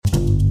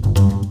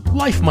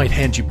Life might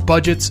hand you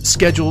budgets,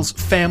 schedules,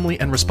 family,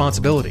 and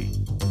responsibility.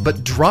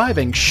 But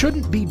driving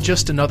shouldn't be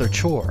just another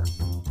chore.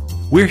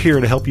 We're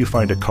here to help you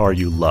find a car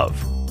you love.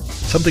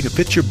 Something that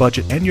fits your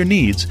budget and your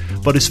needs,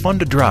 but is fun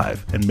to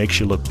drive and makes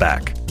you look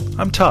back.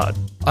 I'm Todd.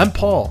 I'm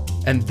Paul,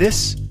 and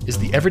this is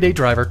the Everyday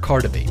Driver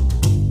Car Debate.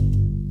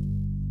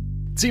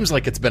 It seems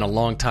like it's been a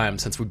long time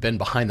since we've been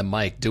behind the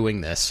mic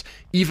doing this,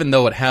 even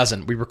though it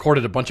hasn't. We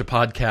recorded a bunch of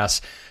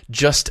podcasts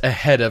just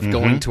ahead of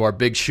going to our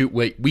big shoot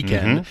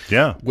weekend,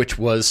 which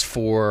was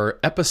for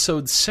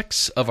episode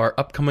 6 of our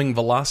upcoming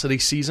Velocity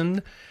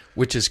season,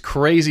 which is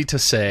crazy to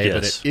say,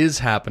 but it is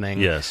happening.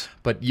 Yes.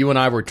 But you and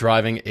I were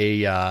driving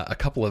a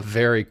couple of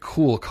very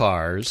cool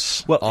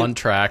cars on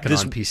track and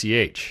on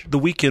PCH. The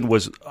weekend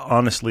was,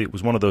 honestly, it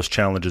was one of those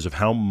challenges of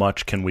how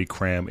much can we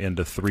cram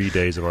into 3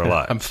 days of our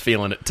lives. I'm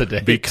feeling it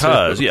today.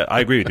 Because, I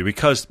agree with you.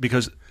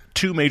 Because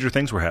two major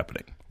things were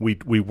happening.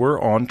 We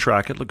were on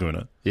track at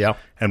Laguna. Yeah.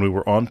 And we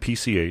were on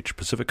PCH,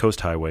 Pacific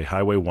Coast Highway,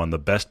 Highway 1, the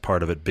best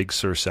part of it, Big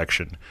Sur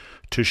section,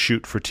 to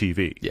shoot for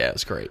TV. Yeah,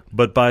 it's great.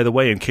 But by the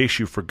way, in case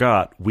you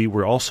forgot, we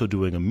were also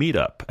doing a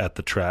meetup at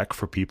the track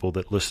for people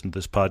that listen to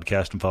this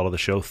podcast and follow the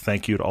show.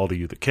 Thank you to all of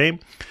you that came.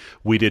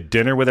 We did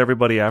dinner with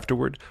everybody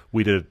afterward.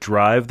 We did a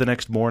drive the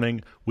next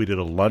morning. We did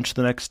a lunch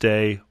the next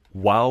day,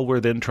 while we're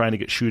then trying to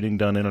get shooting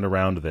done in and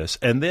around this.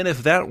 And then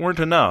if that weren't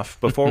enough,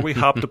 before we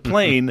hopped a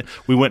plane,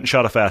 we went and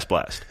shot a fast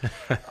blast.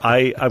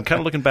 I'm kind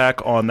of looking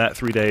back on that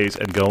 3 days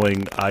and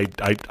going, I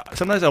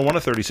sometimes I want a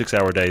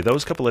 36-hour day.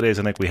 Those couple of days,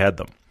 I think we had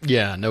them.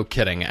 Yeah, no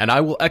kidding. And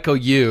I will echo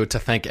you to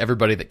thank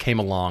everybody that came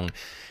along.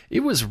 It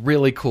was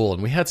really cool,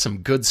 and we had some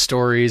good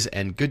stories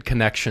and good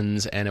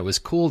connections, and it was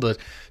cool to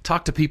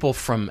talk to people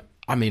from,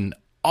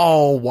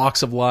 all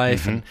walks of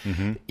life and,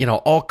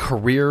 all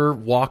career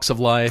walks of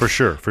life. For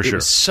sure. It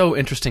was so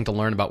interesting to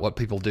learn about what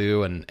people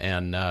do and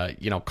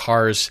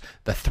cars,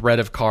 the thread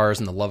of cars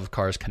and the love of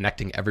cars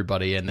connecting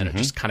everybody. And then it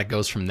just kind of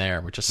goes from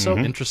there, which is so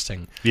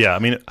interesting. Yeah,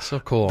 so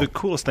cool. The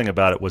coolest thing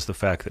about it was the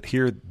fact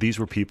that these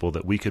were people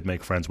that we could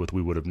make friends with.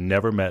 We would have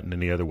never met in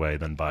any other way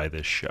than by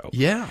this show.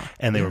 Yeah.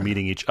 And they were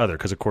meeting each other.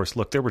 Because, of course,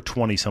 look, there were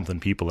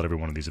 20-something people at every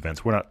one of these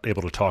events. We're not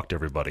able to talk to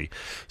everybody.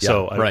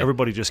 So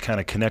everybody just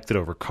kind of connected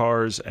over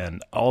cars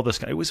and all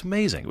this. It was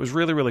amazing. It was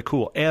really, really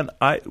cool. And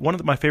one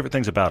of my favorite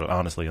things about it,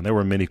 honestly, and there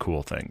were many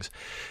cool things,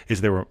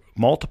 is there were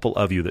multiple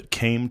of you that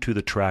came to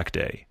the track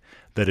day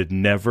that had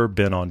never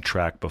been on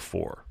track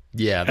before.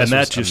 Yeah, and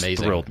that just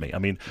amazing. Thrilled me.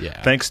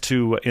 Thanks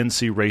to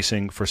NC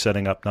Racing for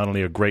setting up not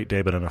only a great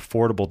day, but an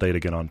affordable day to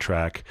get on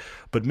track.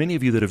 But many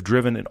of you that have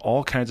driven in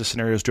all kinds of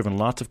scenarios, driven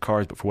lots of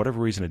cars, but for whatever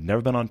reason had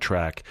never been on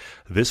track,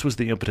 this was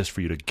the impetus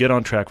for you to get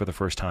on track for the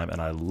first time, and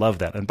I love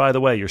that. And by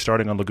the way, you're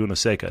starting on Laguna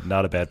Seca,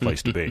 not a bad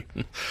place to be.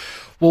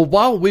 Well,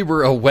 while we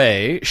were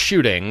away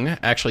shooting,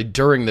 actually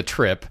during the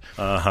trip,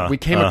 we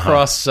came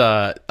across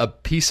a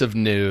piece of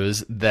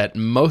news that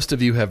most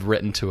of you have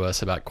written to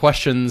us about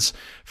questions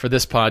for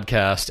this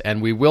podcast,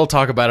 and we will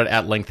talk about it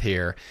at length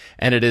here.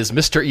 And it is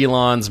Mr.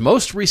 Elon's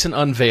most recent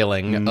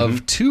unveiling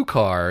of 2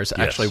 cars.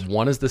 Yes. Actually,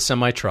 one is the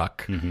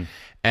semi-truck,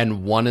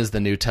 and one is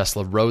the new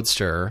Tesla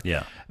Roadster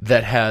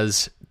that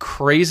has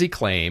crazy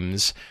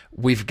claims.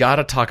 We've got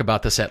to talk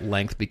about this at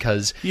length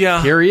because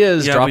here he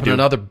is dropping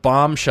another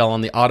bombshell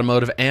on the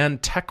automotive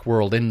and tech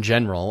world in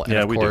general. And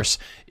of course,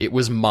 it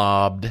was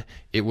mobbed.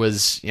 It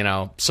was,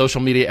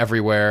 social media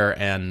everywhere.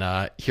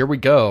 And here we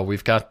go.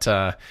 We've got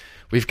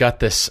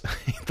this,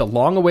 the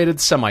long-awaited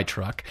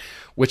semi-truck,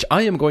 which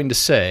I am going to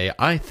say,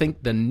 I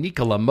think the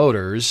Nikola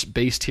Motors,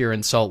 based here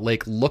in Salt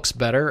Lake, looks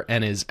better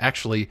and is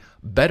actually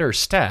better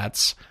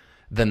stats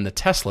than the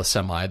Tesla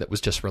Semi that was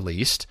just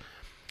released.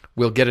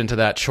 We'll get into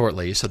that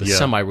shortly. So the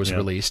Semi was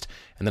released.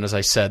 And then, as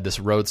I said, this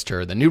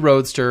Roadster, the new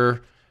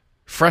Roadster,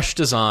 fresh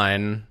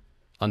design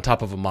on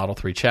top of a Model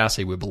 3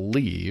 chassis, we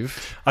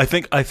believe. I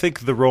think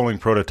the rolling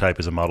prototype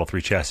is a Model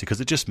 3 chassis because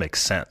it just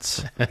makes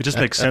sense. It just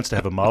makes sense to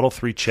have a Model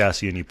 3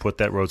 chassis and you put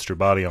that Roadster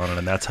body on it,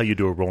 and that's how you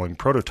do a rolling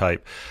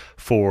prototype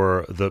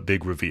for the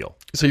big reveal.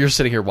 So you're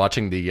sitting here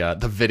watching the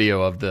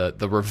video of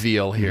the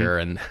reveal here,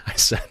 and I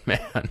said,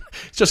 man,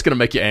 it's just going to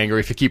make you angry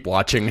if you keep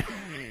watching.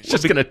 It's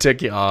just going to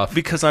tick you off.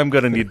 Because I'm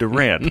going to need to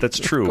rant. That's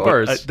true. Of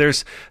course.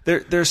 But,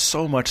 there's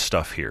so much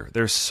stuff here.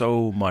 There's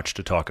so much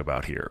to talk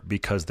about here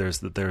because there's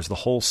the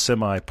whole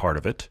semi part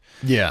of it.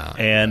 Yeah.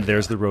 And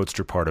there's the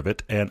Roadster part of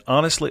it. And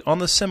honestly, on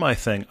the semi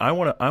thing, I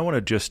want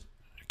to just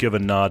give a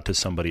nod to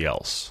somebody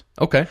else.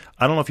 Okay.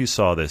 I don't know if you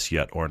saw this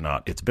yet or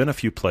not. It's been a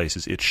few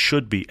places. It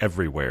should be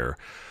everywhere.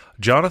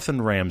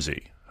 Jonathan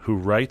Ramsey, who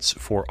writes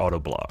for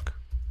Autoblog,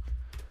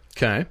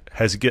 Okay.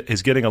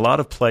 is getting a lot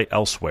of play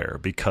elsewhere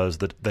because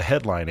the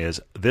headline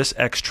is, "This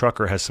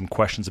ex-trucker has some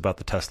questions about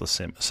the Tesla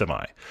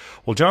Semi."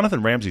 Well,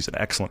 Jonathan Ramsey's an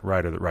excellent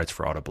writer that writes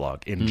for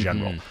Autoblog in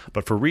general,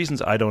 but for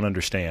reasons I don't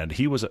understand,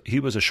 he was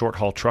a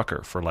short-haul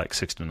trucker for like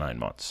 6 to 9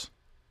 months.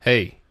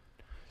 Hey,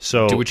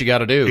 So do what you got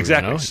to do.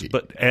 Exactly. You know?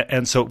 But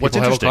and so what's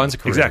People have all interesting? kinds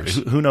of careers.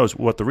 Exactly. Who knows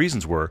what the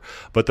reasons were?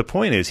 But the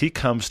point is, he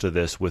comes to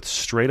this with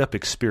straight up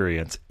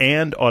experience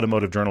and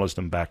automotive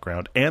journalism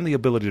background and the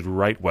ability to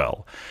write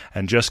well,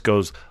 and just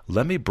goes,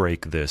 "Let me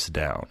break this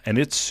down," and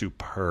it's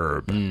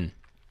superb.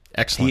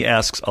 Excellent. He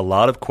asks a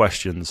lot of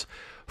questions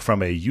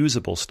from a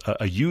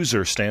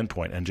user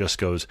standpoint, and just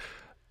goes,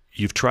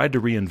 "You've tried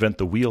to reinvent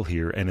the wheel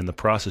here, and in the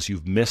process,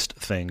 you've missed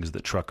things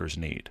that truckers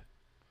need."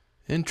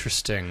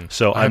 Interesting.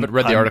 So I haven't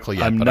read the article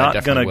yet. I'm but I not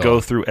definitely going to will.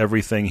 go through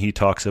everything he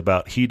talks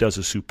about. He does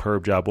a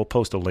superb job. We'll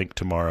post a link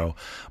tomorrow.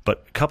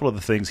 But a couple of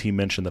the things he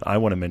mentioned that I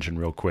want to mention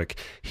real quick.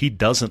 He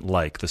doesn't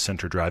like the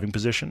center driving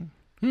position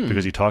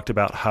because he talked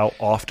about how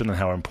often and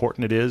how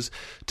important it is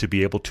to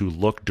be able to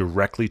look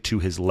directly to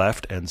his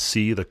left and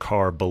see the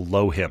car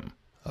below him.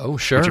 Oh,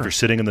 sure. Which if you're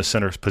sitting in the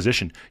center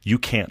position, you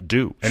can't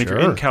do. And if you're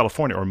Sure. in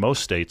California or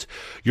most states,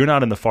 you're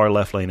not in the far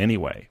left lane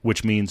anyway,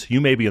 which means you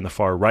may be in the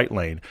far right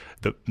lane.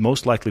 The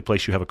most likely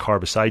place you have a car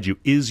beside you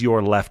is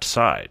your left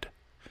side.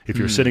 If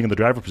you're sitting in the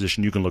driver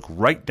position, you can look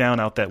right down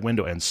out that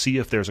window and see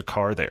if there's a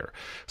car there.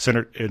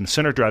 In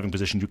center driving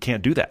position, you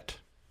can't do that.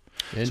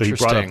 So he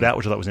brought up that,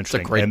 which I thought was interesting.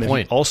 That's a great and then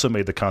point. he also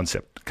made the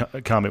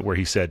comment where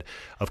he said,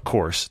 of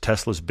course,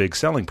 Tesla's big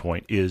selling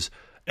point is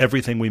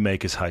everything we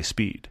make is high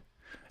speed.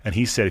 And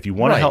he said, if you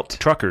want to help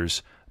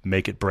truckers,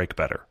 make it brake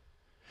better.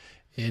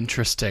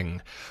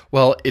 Interesting.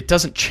 Well, it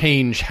doesn't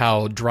change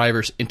how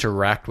drivers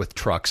interact with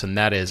trucks, and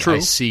that is, True. I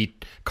see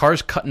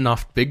cars cutting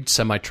off big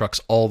semi-trucks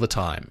all the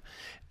time.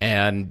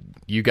 And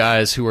you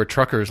guys who are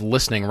truckers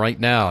listening right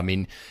now, I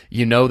mean,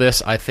 you know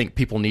this. I think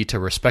people need to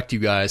respect you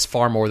guys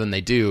far more than they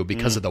do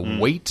because of the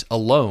weight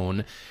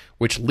alone,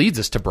 which leads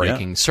us to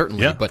braking,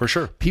 certainly. Yeah, but for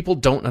sure. People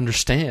don't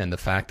understand the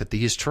fact that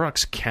these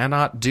trucks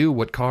cannot do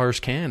what cars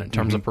can in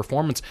terms of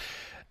performance,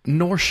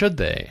 nor should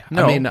they.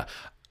 No. I mean,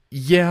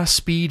 yeah,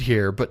 speed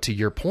here, but to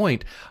your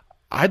point,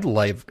 I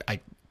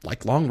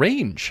like long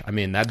range. I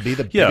mean, that'd be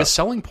the biggest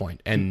selling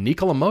point. And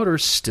Nikola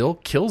Motors still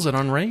kills it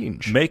on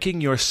range.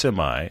 Making your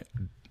semi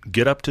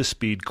get up to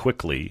speed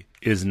quickly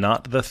is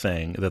not the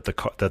thing that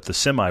the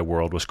semi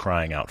world was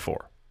crying out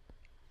for.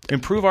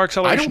 Improve our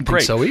acceleration, I don't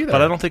great, think so either.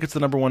 but I don't think it's the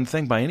number one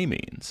thing by any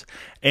means.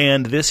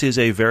 And this is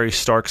a very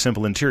stark,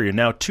 simple interior.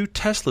 Now, to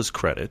Tesla's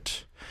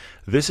credit,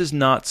 this is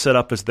not set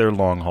up as their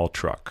long-haul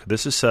truck.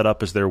 This is set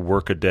up as their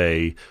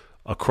work-a-day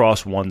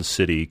across one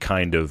city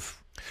kind of.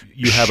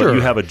 You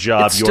have a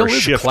job. It still your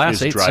is shift a Class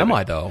is 8 driving.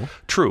 semi, though.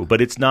 True, but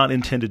it's not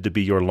intended to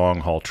be your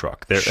long-haul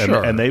truck.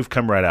 Sure. And they've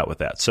come right out with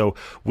that. So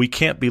we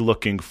can't be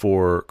looking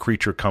for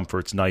creature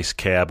comforts, nice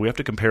cab. We have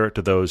to compare it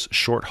to those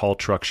short-haul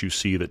trucks you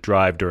see that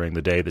drive during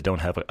the day that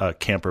don't have a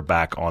camper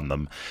back on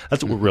them.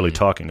 That's what we're really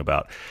talking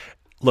about.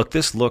 Look,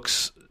 this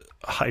looks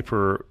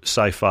hyper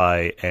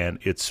sci-fi, and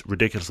it's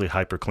ridiculously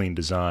hyper clean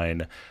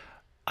design.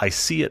 I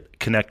see it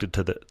connected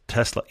to the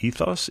Tesla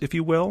ethos, if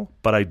you will,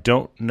 but I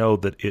don't know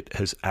that it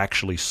has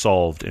actually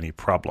solved any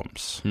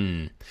problems.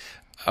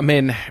 I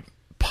mean,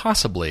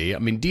 possibly. I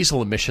mean,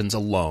 diesel emissions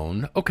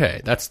alone,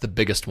 okay, that's the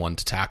biggest one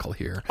to tackle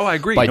here. Oh, I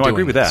agree. by No, I agree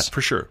doing with this. that,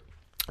 for sure.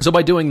 So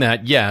by doing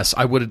that, yes,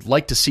 I would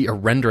like to see a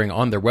rendering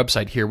on their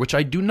website here, which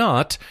I do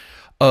not,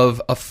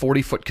 of a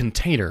 40-foot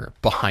container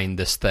behind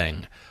this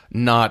thing.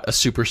 Not a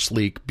super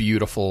sleek,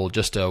 beautiful,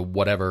 just a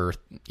whatever,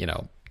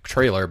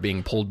 trailer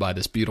being pulled by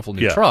this beautiful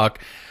new truck.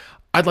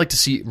 I'd like to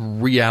see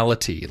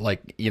reality.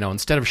 Like,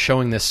 instead of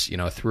showing this,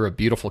 through a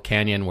beautiful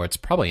canyon where it's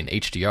probably an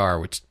HDR,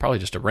 which is probably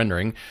just a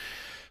rendering.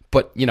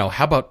 But,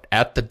 how about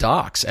at the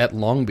docks at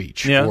Long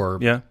Beach or,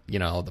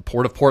 the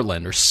Port of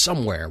Portland or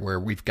somewhere where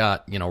we've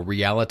got,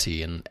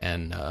 reality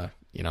and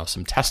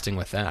some testing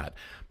with that.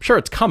 I'm sure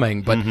it's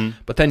coming,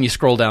 but then you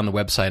scroll down the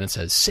website and it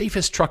says,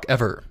 safest truck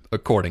ever,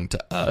 according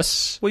to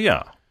us. Well,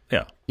 yeah.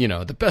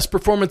 The best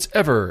performance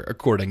ever,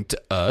 according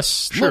to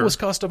us. Sure. Lowest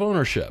cost of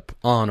ownership,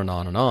 on and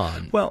on and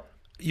on. Well,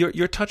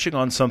 you're touching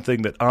on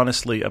something that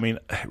honestly, I mean,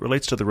 it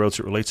relates to the roads,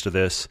 it relates to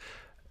this.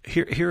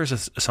 Here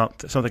is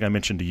something I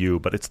mentioned to you,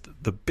 but it's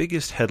the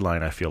biggest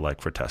headline I feel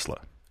like for Tesla.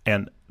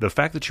 And the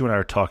fact that you and I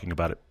are talking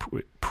about it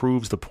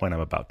proves the point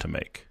I'm about to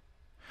make.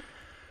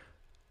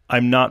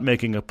 I'm not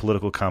making a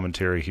political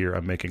commentary here.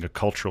 I'm making a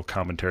cultural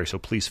commentary, so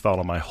please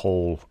follow my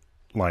whole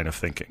line of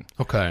thinking.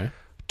 Okay.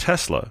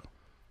 Tesla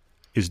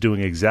is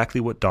doing exactly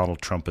what Donald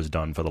Trump has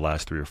done for the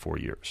last 3 or 4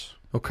 years.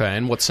 Okay,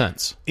 in what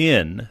sense?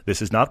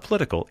 This is not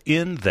political,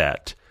 in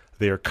that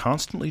they are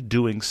constantly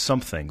doing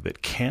something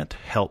that can't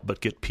help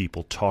but get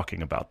people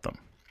talking about them.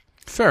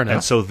 Fair enough.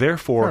 And so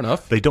therefore, Fair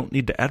enough. they don't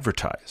need to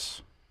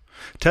advertise.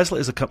 Tesla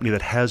is a company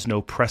that has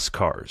no press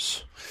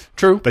cars.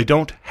 True. They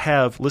don't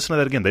have, listen to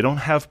that again, they don't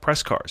have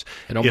press cars.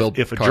 They don't build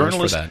if a cars for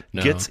journalist that,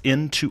 no. gets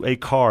into a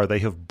car, they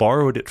have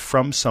borrowed it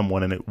from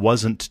someone and it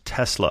wasn't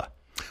Tesla.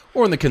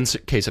 Or in the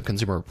case of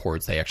Consumer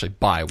Reports, they actually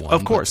buy one.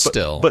 Of course, but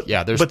still, but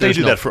yeah, they there's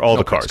do no, that for all no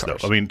the cars,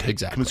 press though. I mean,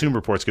 exactly. Consumer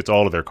Reports gets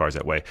all of their cars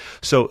that way.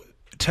 So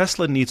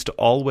Tesla needs to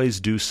always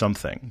do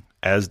something,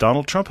 as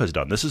Donald Trump has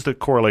done. This is the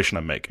correlation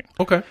I'm making.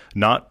 Okay.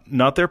 Not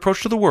their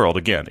approach to the world.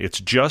 Again, it's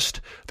just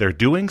they're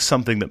doing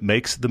something that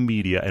makes the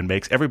media and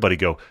makes everybody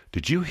go,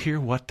 "Did you hear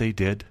what they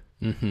did?"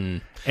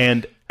 And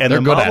They're the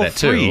good Model at it,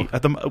 too.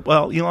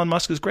 3, Elon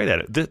Musk is great at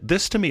it.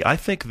 This, to me, I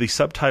think the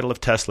subtitle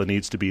of Tesla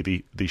needs to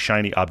be the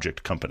shiny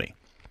object company.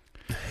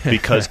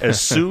 Because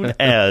as soon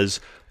as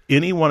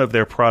any one of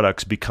their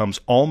products becomes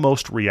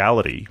almost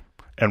reality,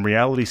 and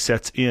reality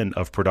sets in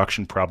of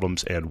production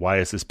problems and why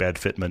is this bad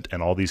fitment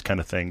and all these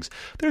kind of things,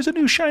 there's a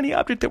new shiny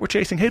object that we're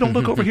chasing. Hey, don't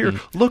look over here.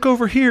 Look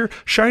over here.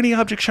 Shiny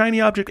object, shiny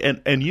object.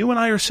 And you and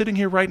I are sitting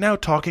here right now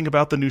talking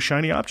about the new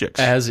shiny objects.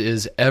 As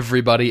is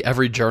everybody,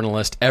 every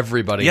journalist,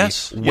 everybody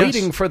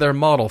waiting for their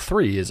Model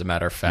 3, as a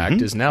matter of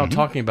fact, is now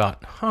talking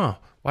about,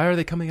 why are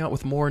they coming out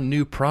with more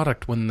new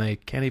product when they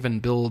can't even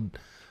build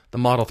the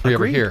Model 3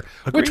 over here,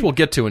 which we'll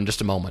get to in just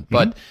a moment.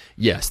 But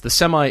yes, the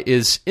Semi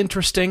is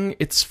interesting.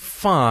 It's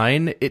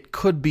fine. It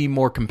could be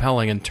more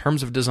compelling in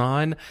terms of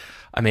design.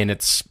 I mean,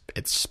 it's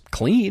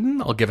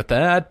clean. I'll give it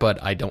that,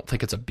 but I don't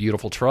think it's a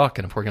beautiful truck.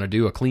 And if we're going to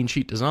do a clean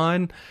sheet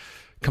design,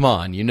 come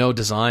on,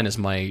 design is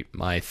my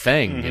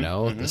thing,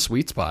 the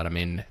sweet spot. I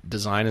mean,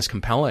 design is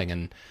compelling,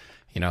 and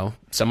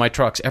semi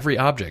trucks, every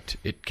object,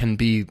 it can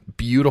be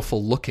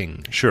beautiful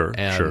looking. Sure.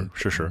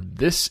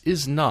 This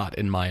is not,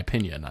 in my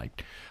opinion.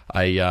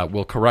 I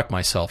will correct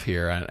myself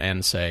here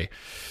and say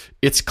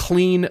it's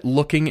clean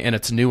looking and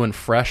it's new and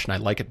fresh, and I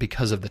like it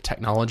because of the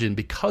technology and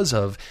because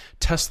of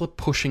Tesla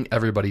pushing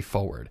everybody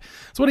forward.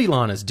 That's what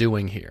Elon is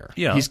doing here.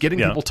 Yeah, he's getting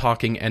people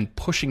talking and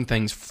pushing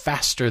things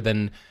faster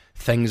than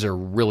things are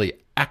really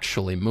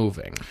actually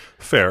moving.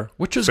 Fair.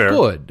 Which is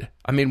good.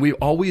 I mean, we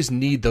always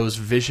need those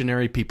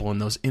visionary people and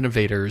those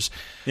innovators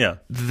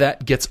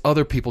that gets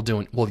other people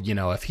doing, well,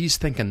 if he's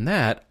thinking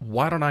that,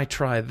 why don't I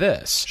try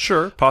this?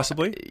 Sure,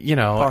 possibly.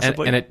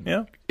 And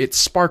it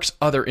sparks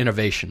other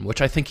innovation,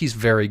 which I think he's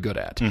very good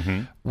at.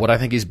 What I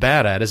think he's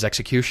bad at is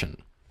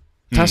execution.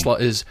 Tesla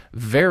is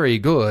very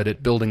good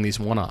at building these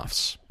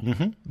one-offs.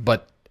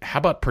 But how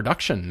about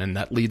production? And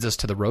that leads us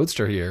to the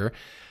Roadster here.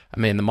 I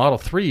mean, the Model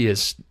 3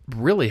 is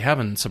really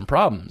having some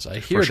problems. I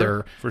hear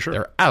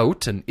they're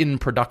out and in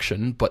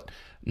production, but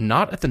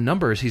not at the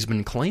numbers he's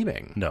been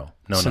claiming. No.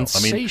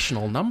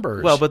 Sensational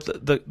numbers. Well,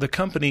 but the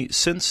company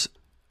since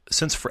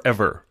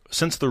forever,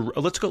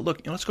 let's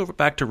go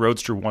back to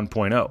Roadster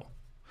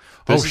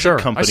 1.0. Sure.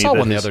 I saw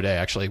one the other day,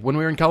 actually, when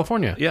we were in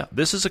California. Yeah,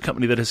 this is a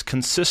company that has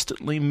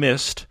consistently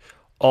missed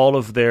all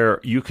of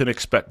their you can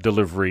expect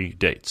delivery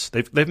dates.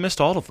 They've missed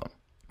all of them.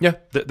 Yeah.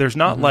 There's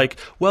not like,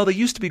 well, they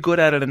used to be good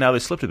at it and now they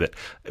slipped a bit.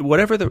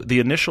 Whatever the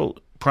initial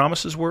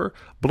promises were,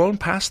 blown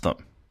past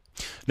them.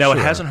 Now, It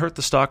hasn't hurt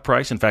the stock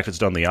price. In fact, it's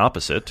done the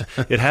opposite.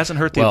 It hasn't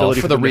hurt the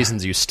ability for the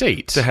reasons you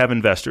state to have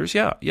investors.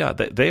 Yeah.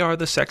 They are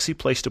the sexy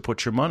place to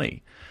put your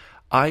money.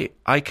 I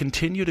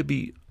continue to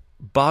be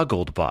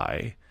boggled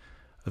by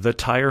the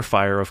tire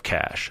fire of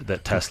cash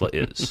that Tesla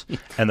is,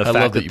 and the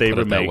fact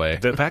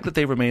that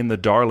they remain the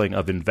darling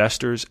of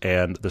investors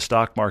and the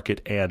stock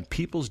market and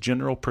people's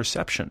general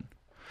perception.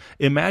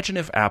 Imagine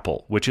if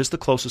Apple, which is the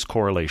closest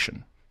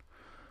correlation,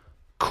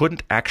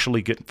 couldn't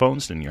actually get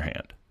phones in your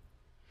hand.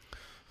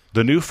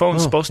 The new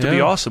phone's supposed to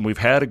be awesome. We've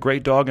had a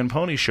great dog and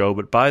pony show,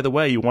 but by the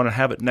way, you want to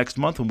have it next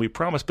month when we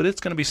promise, but it's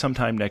going to be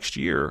sometime next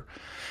year.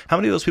 How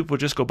many of those people would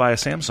just go buy a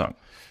Samsung?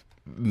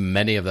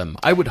 Many of them.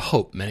 I would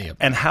hope many of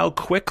them. And how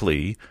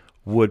quickly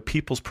would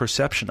people's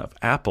perception of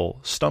Apple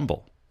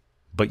stumble?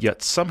 But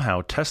yet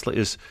somehow Tesla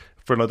is,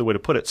 for another way to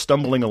put it,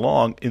 stumbling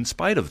along in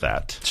spite of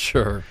that.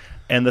 Sure.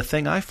 And the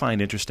thing I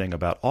find interesting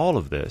about all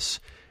of this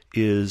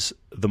is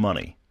the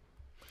money.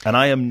 And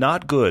I am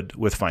not good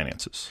with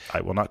finances. I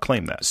will not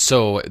claim that.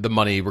 So the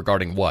money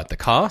regarding what? The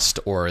cost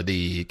or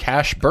the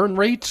cash burn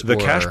rate? The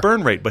cash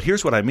burn rate. But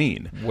here's what I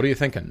mean. What are you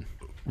thinking?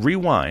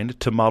 Rewind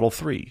to Model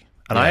 3.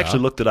 And I actually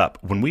looked it up.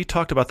 When we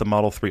talked about the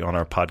Model 3 on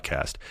our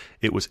podcast,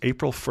 it was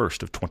April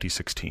 1st of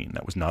 2016.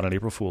 That was not an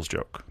April Fool's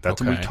joke. That's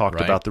when we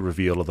talked about the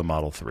reveal of the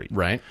Model 3.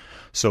 Right.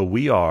 So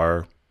we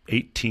are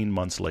 18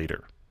 months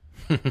later.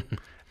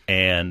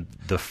 And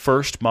the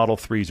first Model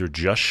 3s are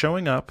just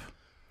showing up.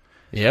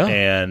 Yeah.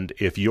 And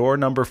if you're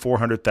number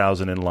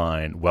 400,000 in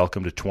line,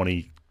 welcome to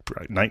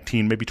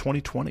 2019, maybe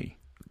 2020.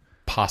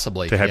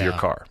 Possibly. To have your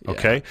car.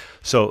 Okay? Yeah.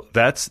 So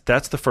that's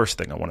the first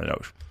thing I want to know.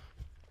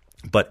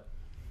 But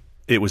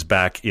it was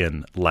back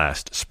in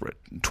last spring,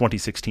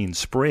 2016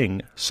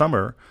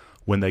 summer,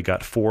 when they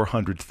got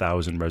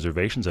 400,000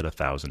 reservations at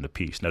 1,000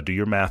 apiece. Now, do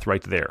your math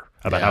right there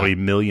about how many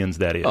millions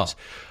that is. Oh.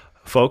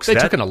 Folks, they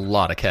took in a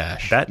lot of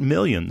cash. That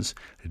millions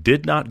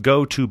did not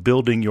go to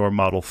building your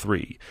Model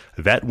 3.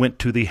 That went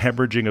to the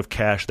hemorrhaging of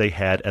cash they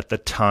had at the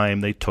time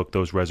they took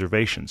those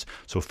reservations.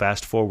 So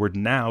fast forward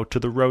now to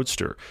the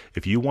Roadster.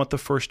 If you want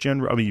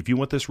if you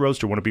want this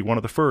Roadster, want to be one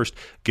of the first,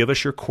 give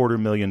us your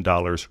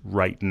 $250,000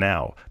 right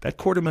now. That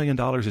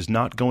 $250,000 is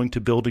not going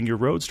to building your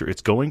Roadster.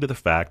 It's going to the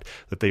fact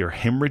that they are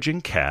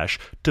hemorrhaging cash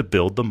to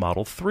build the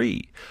Model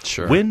 3.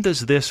 Sure. When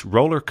does this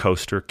roller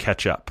coaster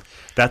catch up?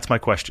 That's my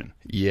question.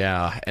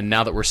 Yeah, and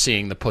now that we're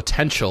seeing the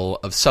potential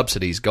of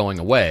subsidies going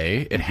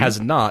away, it has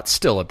not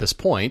still at this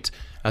point,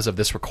 as of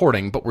this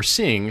recording, but we're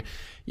seeing,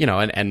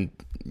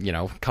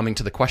 coming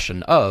to the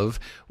question of,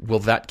 will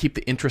that keep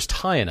the interest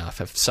high enough?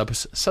 If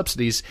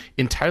subsidies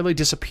entirely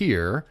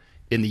disappear,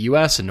 in the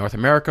US and North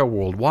America,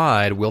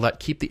 worldwide, will that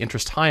keep the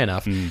interest high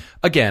enough?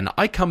 Again,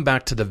 I come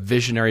back to the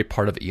visionary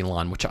part of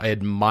Elon, which I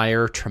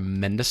admire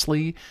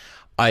tremendously.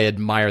 I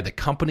admire the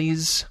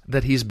companies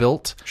that he's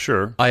built.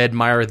 Sure. I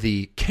admire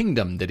the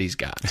kingdom that he's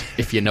got,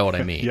 if you know what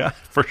I mean. Yeah,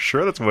 for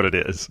sure that's what it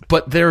is.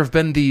 But there have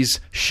been these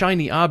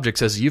shiny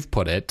objects, as you've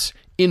put it,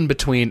 in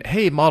between,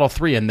 hey, Model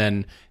 3, and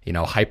then,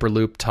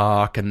 Hyperloop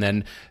talk, and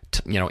then,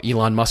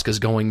 Elon Musk is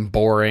going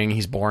boring.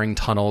 He's boring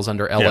tunnels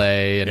under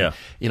LA, and,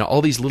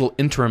 all these little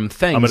interim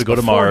things. I'm going to go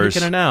to Mars. He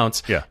can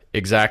announce. Yeah.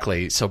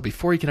 Exactly. So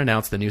before he can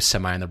announce the new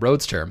Semi and the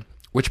Roadster,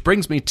 which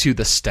brings me to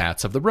the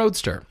stats of the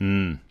Roadster.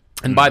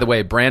 And by the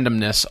way,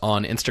 Brandomness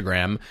on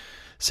Instagram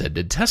said,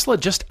 did Tesla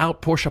just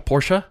out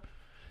Porsche?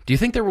 Do you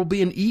think there will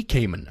be an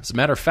e-Cayman? As a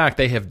matter of fact,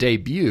 they have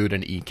debuted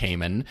an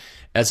e-Cayman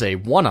as a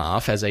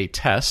one-off, as a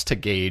test to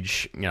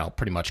gauge,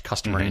 pretty much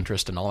customer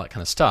interest and all that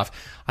kind of stuff.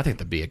 I think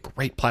that'd be a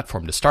great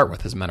platform to start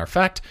with, as a matter of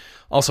fact.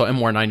 Also,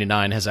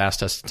 MWare99 has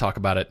asked us to talk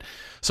about it.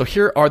 So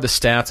here are the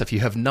stats. If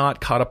you have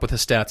not caught up with the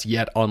stats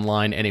yet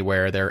online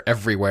anywhere, they're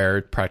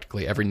everywhere,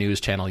 practically every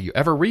news channel you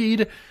ever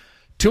read.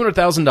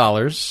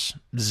 $200,000,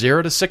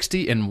 0 to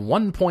 60 in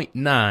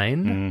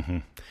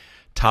 1.9,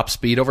 top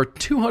speed over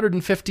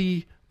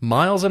 250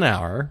 miles an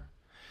hour,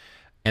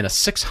 and a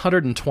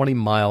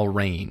 620-mile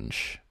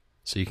range.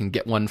 So you can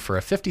get one for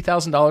a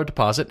 $50,000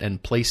 deposit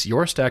and place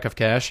your stack of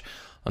cash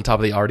on top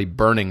of the already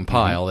burning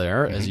pile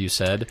there, as you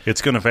said.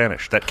 It's going to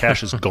vanish. That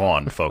cash is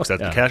gone, folks. The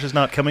cash is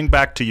not coming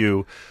back to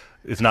you.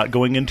 It's not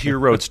going into your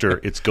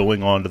Roadster. It's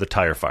going on to the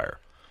tire fire.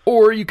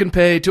 Or you can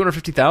pay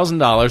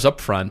 $250,000 up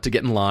front to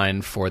get in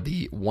line for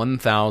the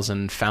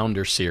 1000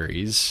 Founder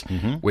Series,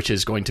 which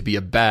is going to be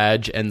a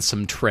badge and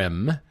some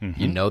trim.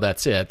 You know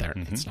that's it.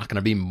 It's not going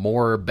to be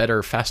more,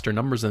 better, faster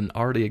numbers than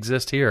already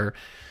exist here.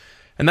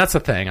 And that's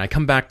the thing. I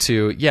come back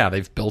to,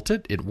 they've built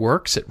it. It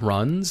works. It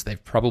runs.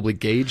 They've probably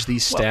gauged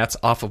these stats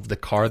off of the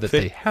car that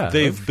they have.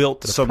 They've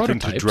built something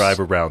to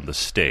drive around the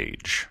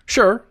stage.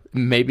 Sure.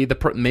 Maybe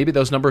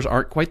those numbers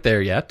aren't quite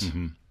there yet.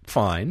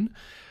 Fine.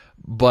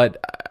 But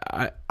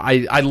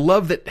I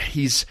love that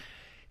he's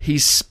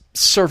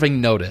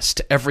serving notice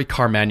to every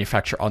car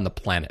manufacturer on the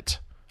planet.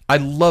 I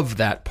love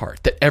that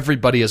part, that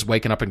everybody is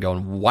waking up and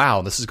going,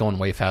 wow, this is going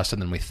way faster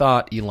than we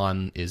thought.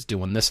 Elon is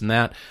doing this and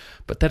that.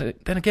 But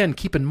then again,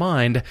 keep in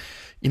mind,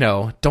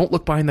 don't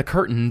look behind the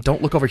curtain.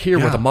 Don't look over here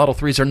where the Model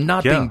 3s are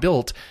not being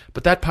built.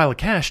 But that pile of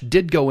cash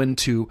did go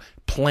into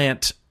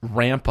plant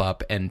ramp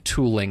up and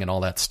tooling and all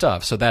that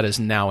stuff. So that is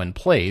now in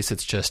place.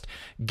 It's just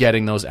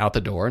getting those out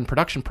the door. And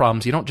production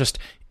problems, you don't just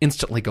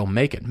instantly go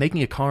make it.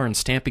 Making a car and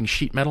stamping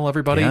sheet metal,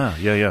 everybody,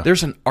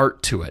 there's an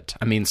art to it.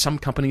 I mean, some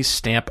companies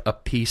stamp a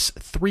piece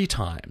 3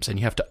 times and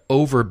you have to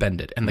overbend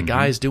it. And the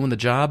guys doing the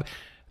job,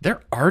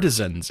 they're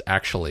artisans,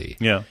 actually.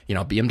 Yeah.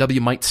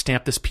 BMW might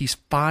stamp this piece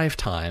 5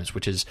 times,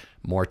 which is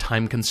more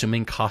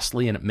time-consuming,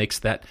 costly, and it makes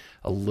that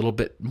a little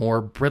bit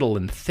more brittle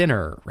and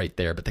thinner right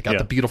there. But they got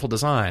the beautiful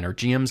design. Or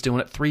GM's doing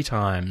it 3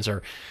 times.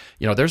 Or,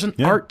 there's an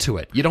art to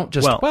it. You don't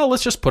just,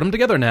 let's just put them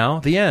together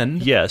now. The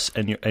end. Yes,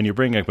 and you're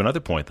bringing up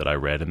another point that I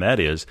read, and that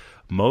is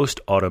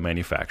most auto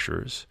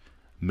manufacturers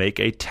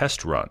make a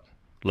test run.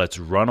 Let's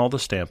run all the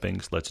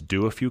stampings. Let's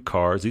do a few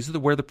cars. These are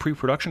where the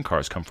pre-production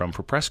cars come from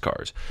for press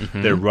cars.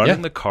 They're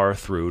running the car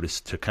through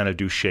to kind of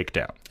do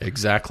shakedown.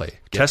 Exactly.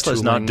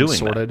 Tesla's not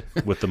doing that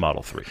with the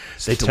Model 3.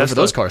 They deliver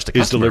those cars to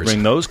customers. Is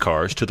delivering those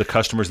cars to the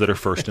customers that are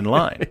first in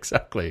line.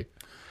 Exactly.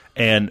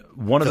 And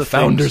one of the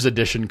Founders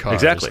Edition cars.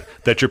 Exactly.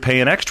 That you're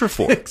paying extra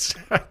for.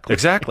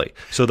 Exactly.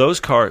 So those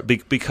cars,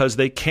 because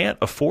they can't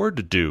afford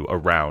to do a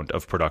round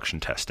of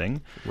production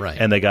testing, right,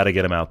 and they got to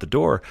get them out the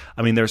door.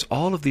 I mean, there's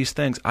all of these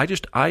things.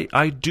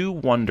 I do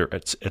wonder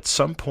at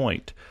some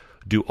point,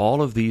 do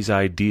all of these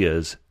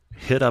ideas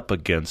hit up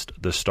against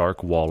the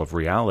stark wall of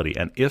reality?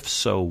 And if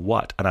so,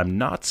 what? And I'm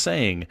not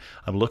saying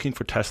I'm looking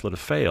for Tesla to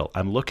fail.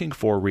 I'm looking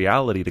for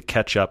reality to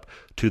catch up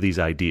to these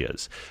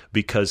ideas,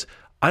 because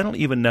I don't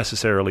even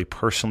necessarily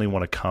personally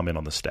want to comment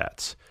on the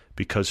stats,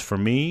 because for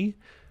me,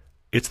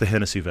 it's the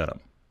Hennessy venom.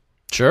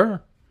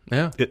 Sure.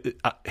 Yeah.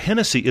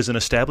 Hennessy is an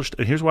established,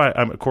 and here's why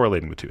I'm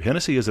correlating the two.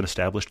 Hennessy is an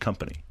established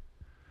company.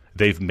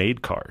 They've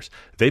made cars.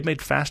 They've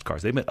made fast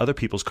cars. They've made other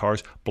people's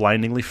cars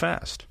blindingly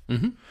fast.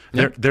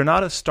 They're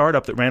not a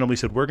startup that randomly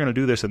said, we're going to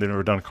do this, and they've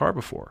never done a car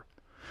before.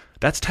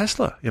 That's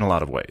Tesla in a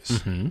lot of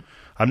ways.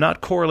 I'm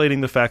not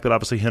correlating the fact that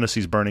obviously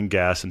Hennessy's burning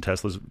gas and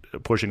Tesla's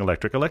pushing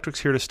electric.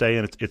 Electric's here to stay,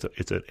 and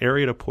it's an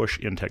area to push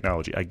in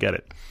technology. I get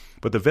it.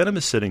 But the venom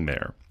is sitting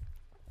there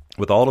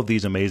with all of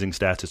these amazing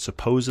stats it's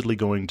supposedly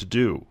going to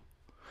do.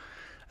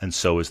 And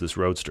so is this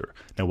Roadster.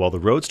 Now, while the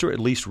Roadster at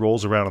least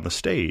rolls around on the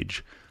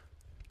stage,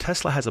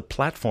 Tesla has a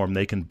platform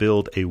they can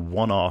build a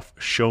one-off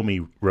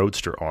show-me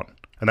Roadster on.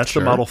 And that's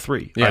the Model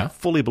 3. Yeah. I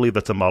fully believe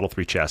that's a Model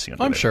 3 chassis.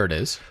 I'm sure it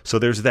is. So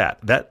there's that.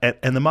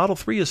 And the Model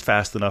 3 is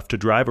fast enough to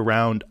drive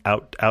around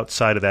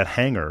outside of that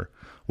hangar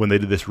when they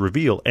did this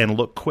reveal and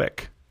look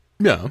quick.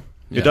 Yeah.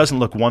 It doesn't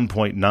look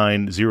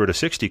 1.90 to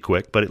 60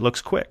 quick, but it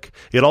looks quick.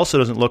 It also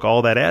doesn't look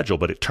all that agile,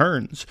 but it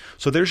turns.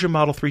 So there's your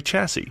Model 3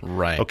 chassis.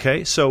 Right.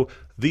 Okay? So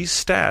these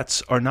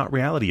stats are not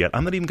reality yet.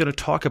 I'm not even going to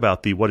talk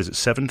about the,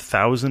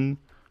 7,000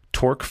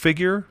 torque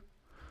figure,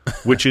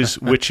 which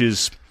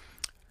is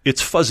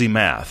it's fuzzy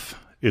math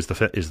is the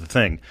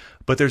thing.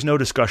 But there's no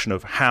discussion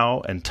of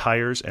how and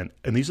tires, and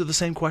these are the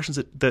same questions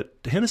that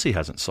Hennessy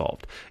hasn't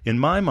solved. In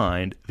my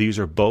mind, these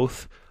are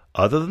both,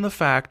 other than the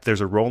fact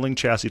there's a rolling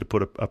chassis to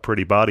put a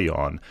pretty body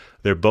on,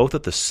 they're both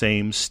at the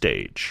same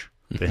stage.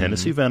 The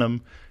Hennessy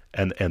Venom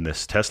and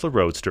this Tesla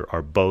Roadster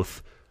are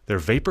both, they're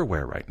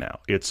vaporware right now.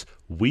 It's,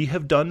 we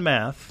have done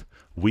math,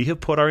 we have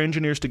put our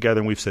engineers together,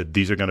 and we've said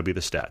these are going to be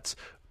the stats.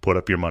 Put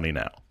up your money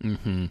now.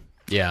 Mm-hmm.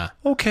 Yeah.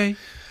 Okay.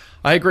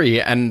 I agree.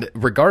 And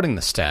regarding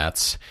the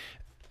stats,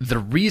 the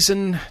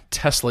reason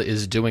Tesla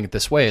is doing it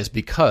this way is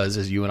because,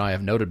 as you and I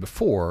have noted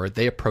before,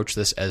 they approach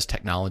this as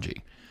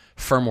technology.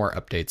 Firmware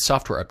updates,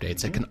 software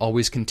updates, it can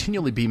always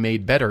continually be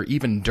made better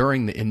even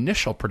during the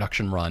initial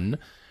production run.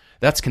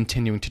 That's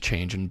continuing to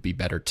change and be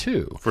better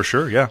too. For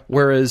sure, yeah.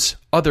 Whereas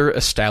other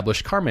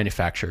established car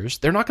manufacturers,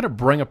 they're not going to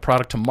bring a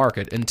product to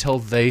market until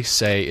they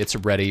say it's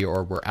ready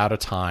or we're out of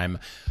time,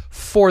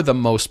 for the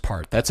most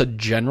part. That's a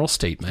general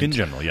statement. In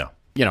general, yeah.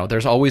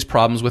 There's always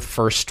problems with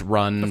first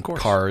run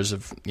cars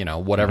of,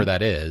 whatever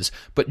that is.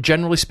 But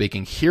generally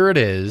speaking, here it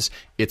is.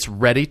 It's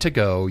ready to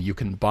go. You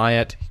can buy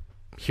it.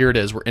 Here it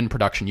is. We're in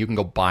production. You can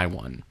go buy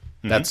one.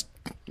 That's,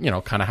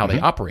 kind of how they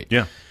operate.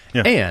 Yeah.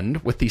 Yeah.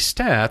 And with these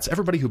stats,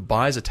 everybody who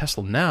buys a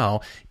Tesla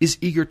now is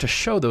eager to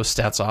show those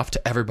stats off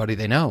to everybody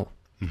they know.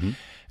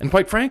 And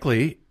quite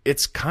frankly,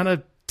 it's kind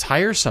of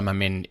tiresome. I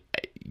mean,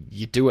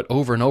 you do it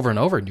over and over and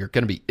over, and you're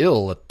going to be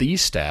ill at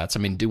these stats. I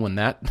mean, doing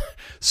that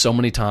so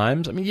many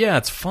times. I mean, yeah,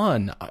 it's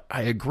fun.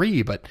 I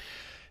agree, but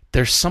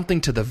there's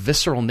something to the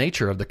visceral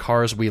nature of the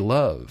cars we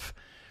love,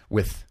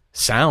 with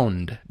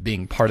sound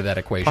being part of that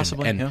equation.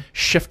 Possibly, and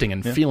shifting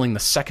and feeling the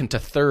second to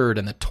third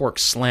and the torque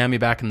slam you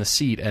back in the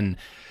seat. And,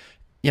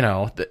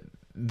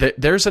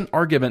 there's an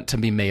argument to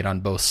be made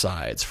on both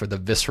sides for the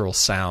visceral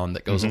sound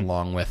that goes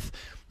along with,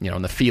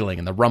 and the feeling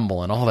and the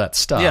rumble and all that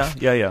stuff.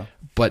 Yeah.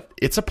 But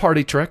it's a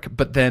party trick.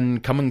 But then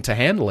coming to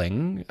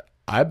handling,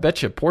 I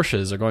bet you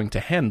Porsches are going to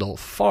handle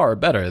far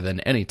better than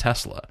any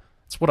Tesla.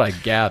 That's what I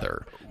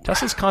gather.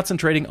 Tesla's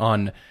concentrating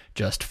on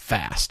just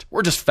fast.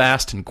 We're just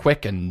fast and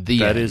quick, and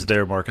that is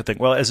their market thing.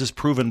 Well, as is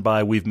proven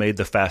by, we've made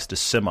the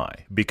fastest semi,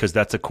 because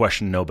that's a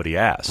question nobody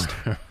asked.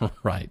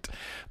 Right.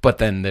 But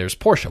then there's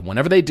Porsche.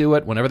 Whenever they do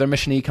it, whenever their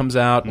Mission E comes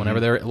out, whenever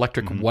their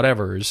electric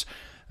whatevers,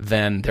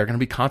 then they're going to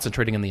be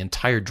concentrating on the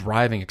entire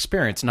driving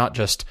experience, not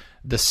just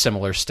the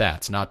similar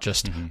stats, not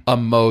just a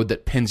mode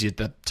that pins you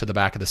to the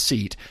back of the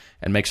seat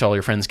and makes all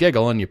your friends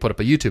giggle and you put up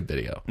a YouTube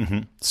video.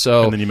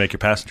 So, and then you make your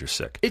passengers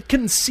sick. It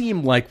can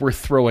seem like we're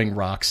throwing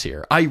rocks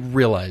here. I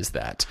realize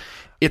that.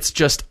 It's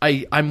just,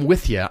 I'm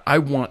with you. I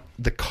want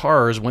the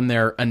cars, when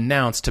they're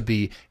announced, to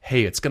be,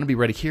 hey, it's going to be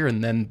ready here,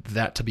 and then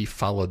that to be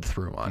followed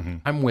through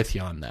on. I'm with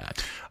you on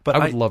that. But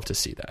I would love to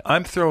see that.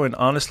 I'm throwing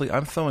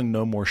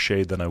no more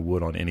shade than I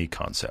would on any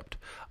concept.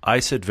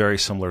 I said very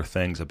similar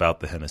things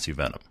about the Hennessy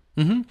Venom.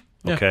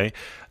 Yeah. Okay?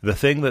 The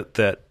thing that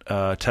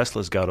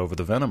Tesla's got over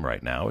the Venom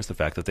right now is the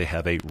fact that they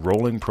have a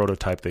rolling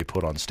prototype they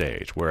put on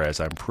stage,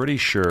 whereas I'm pretty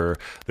sure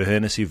the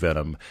Hennessy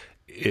Venom,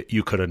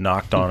 you could have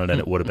knocked on it and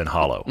it would have been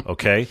hollow,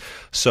 okay?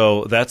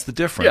 So that's the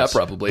difference. Yeah,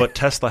 probably. But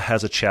Tesla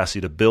has a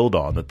chassis to build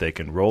on that they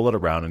can roll it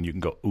around and you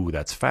can go, ooh,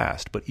 that's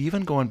fast. But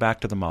even going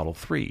back to the Model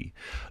 3,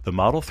 the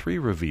Model 3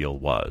 reveal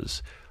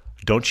was,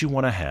 don't you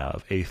want to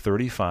have a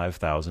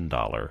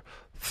 $35,000,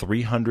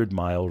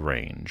 300-mile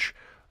range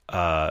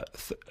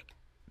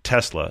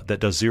Tesla that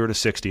does 0 to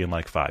 60 in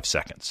like 5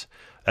 seconds?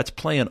 That's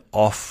playing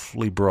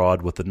awfully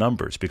broad with the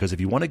numbers, because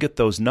if you want to get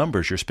those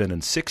numbers, you're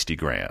spending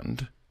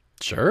 $60,000.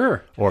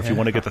 Sure. Or if you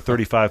want to get the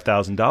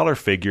 $35,000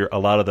 figure, a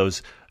lot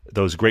of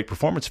those great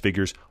performance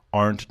figures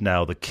aren't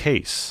now the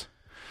case.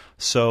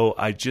 So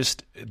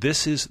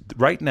this is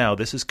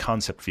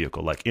concept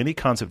vehicle. Like any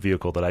concept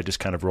vehicle that I just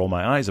kind of roll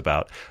my eyes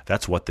about,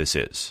 that's what this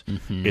is.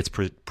 It's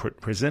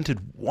presented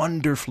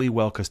wonderfully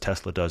well because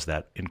Tesla does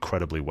that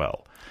incredibly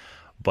well.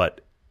 But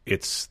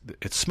it's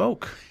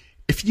smoke.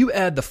 If you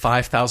add the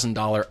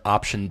 $5,000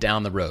 option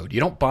down the road, you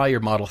don't buy your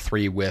Model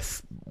 3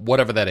 with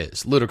whatever that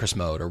is, ludicrous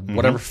mode or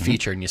whatever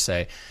feature, and you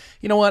say,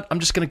 you know what, I'm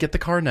just going to get the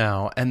car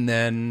now, and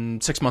then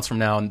 6 months from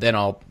now, and then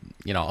I'll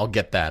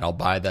get that. I'll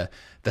buy the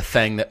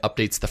thing that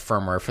updates the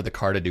firmware for the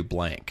car to do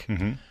blank.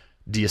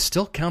 Do you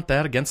still count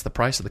that against the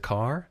price of the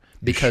car?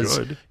 Because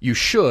you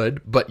should,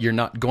 but you're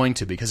not going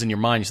to, because in your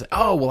mind you say,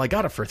 oh, well, I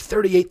got it for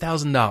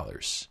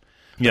 $38,000.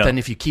 But then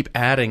if you keep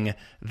adding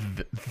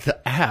the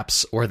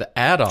apps or the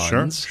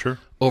add-ons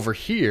over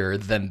here,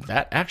 then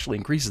that actually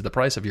increases the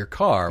price of your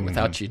car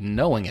without you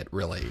knowing it,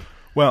 really.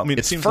 Well, I mean,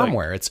 it's it seems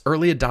firmware. It's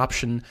early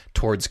adoption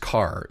towards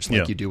cars,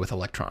 like you do with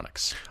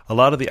electronics. A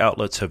lot of the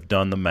outlets have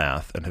done the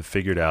math and have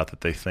figured out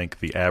that they think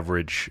the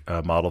average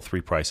Model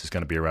 3 price is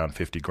going to be around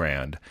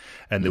 $50,000,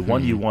 and the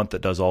one you want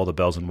that does all the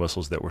bells and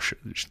whistles that were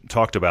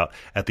talked about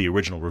at the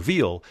original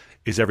reveal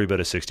is every bit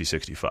of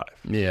 $60,000-$65,000.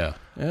 Yeah.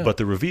 But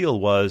the reveal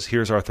was,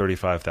 here's our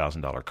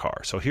 $35,000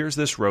 car. So here's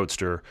this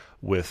Roadster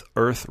with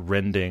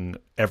earth-rending,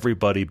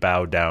 everybody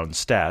bow down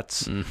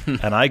stats,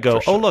 and I go,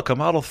 oh look, a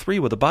Model 3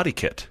 with a body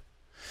kit.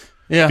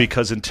 Yeah.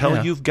 Because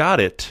until you've got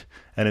it,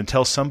 and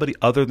until somebody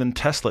other than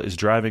Tesla is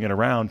driving it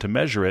around to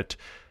measure it,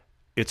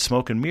 it's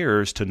smoke and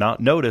mirrors to not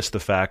notice the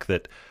fact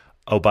that,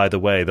 oh, by the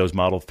way, those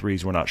Model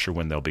 3s, we're not sure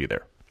when they'll be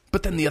there.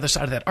 But then the other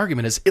side of that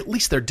argument is at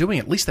least they're doing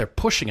it. At least they're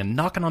pushing and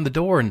knocking on the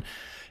door and,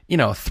 you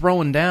know,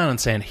 throwing down and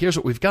saying, here's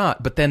what we've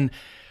got. But then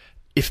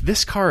if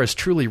this car is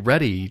truly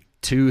ready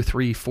 2,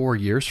 3, 4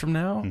 years from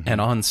now and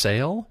on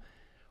sale,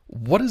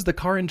 what is the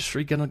car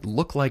industry going to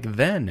look like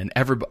then? And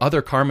every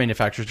other car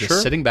manufacturers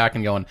just sitting back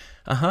and going,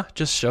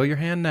 just show your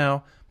hand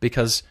now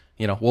because,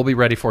 you know, we'll be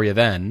ready for you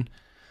then.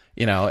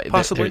 You know,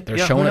 possibly they're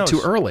showing it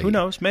too early. Who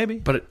knows? Maybe.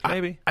 But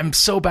maybe. I'm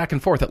so back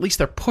and forth. At least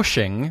they're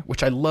pushing,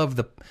 which I love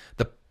the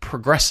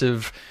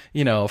progressive,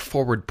 you know,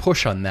 forward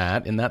push on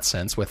that in that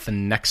sense with the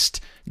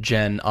next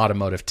gen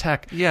automotive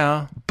tech.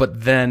 Yeah.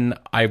 But then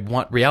I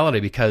want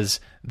reality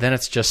because then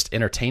it's just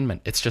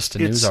entertainment. It's just a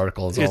news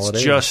article is all it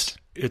is.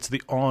 It's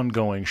the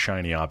ongoing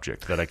shiny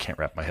object that I can't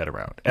wrap my head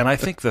around. And I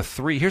think the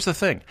 3, here's the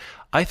thing.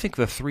 I think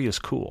the 3 is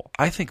cool.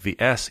 I think the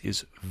S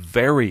is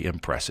very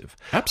impressive.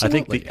 Absolutely. I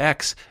think the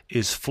X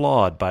is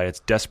flawed by its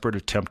desperate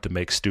attempt to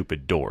make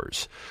stupid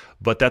doors.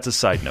 But that's a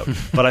side note.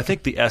 But I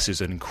think the S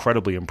is an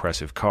incredibly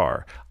impressive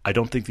car. I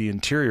don't think the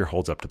interior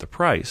holds up to the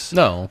price.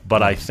 No.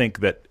 But I think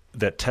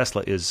that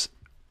Tesla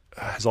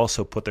has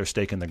also put their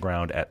stake in the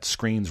ground at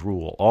screens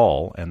rule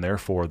all, and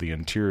therefore the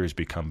interiors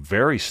become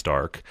very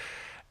stark.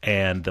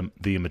 And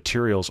the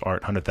materials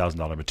aren't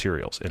 $100,000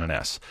 materials in an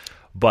S.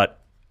 But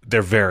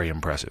they're very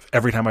impressive.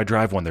 Every time I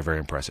drive one, they're very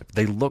impressive.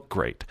 They look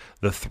great.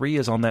 The 3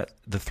 is on that.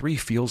 The 3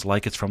 feels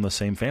like it's from the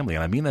same family,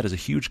 and I mean that as a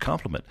huge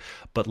compliment.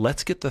 But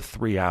let's get the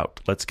 3 out.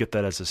 Let's get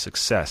that as a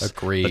success.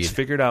 Agreed. Let's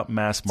figure it out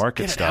mass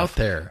market get it stuff out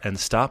there. and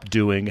stop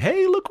doing,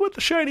 hey, look what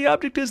the shiny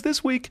object is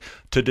this week,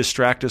 to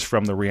distract us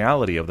from the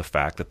reality of the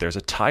fact that there's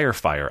a tire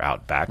fire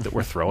out back that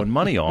we're throwing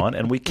money on,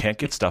 and we can't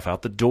get stuff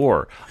out the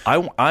door.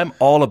 I'm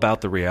all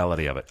about the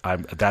reality of it.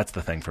 That's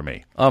the thing for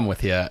me. I'm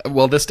with you.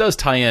 Well, this does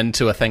tie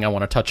into a thing I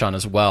want to touch on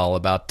as well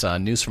about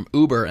news from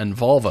Uber and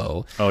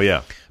Volvo. Oh,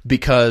 yeah.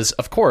 Because,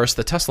 of course,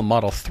 the Tesla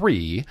Model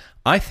 3,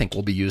 I think,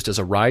 will be used as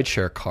a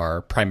rideshare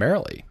car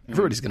primarily.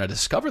 Everybody's going to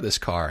discover this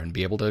car and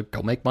be able to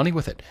go make money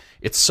with it.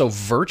 It's so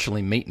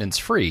virtually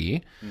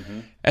maintenance-free.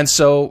 And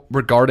so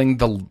regarding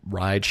the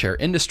rideshare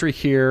industry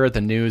here,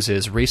 the news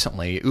is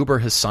recently Uber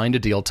has signed a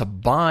deal to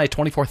buy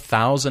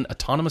 24,000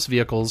 autonomous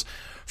vehicles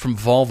from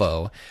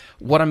Volvo.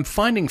 What I'm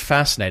finding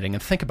fascinating,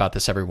 and think about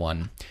this,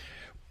 everyone,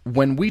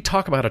 when we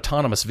talk about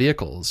autonomous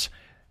vehicles,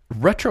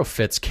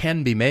 retrofits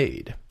can be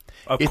made.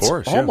 Of it's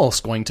course,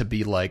 almost going to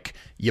be like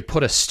you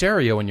put a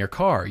stereo in your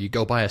car. You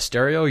go buy a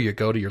stereo, you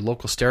go to your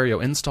local stereo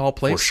install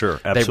place. For sure.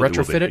 They Absolutely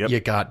retrofit it. Yep. You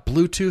got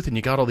Bluetooth and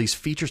you got all these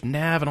features,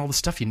 nav and all the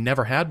stuff you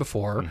never had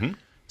before.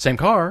 Same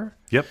car.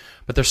 Yep.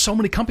 But there's so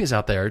many companies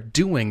out there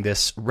doing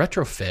this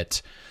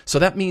retrofit. So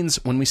that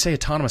means when we say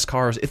autonomous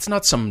cars, it's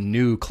not some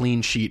new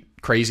clean sheet,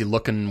 crazy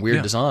looking,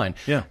 weird design.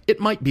 Yeah. It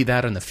might be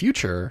that in the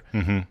future,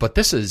 but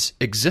this is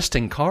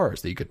existing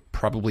cars that you could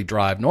probably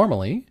drive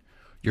normally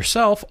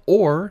yourself,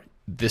 or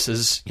this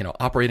is, you know,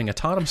 operating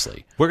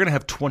autonomously. We're going to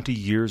have 20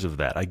 years of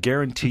that. I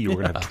guarantee you,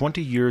 we're going to have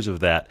 20 years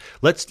of that.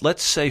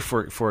 Let's say,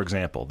 for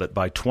example, that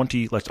by I'm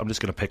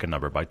just going to pick a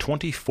number. By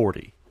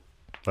 2040,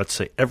 let's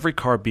say every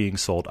car being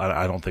sold,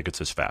 I don't think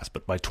it's as fast,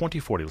 but by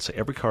 2040, let's say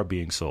every car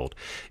being sold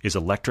is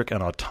electric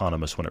and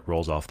autonomous when it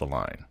rolls off the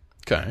line.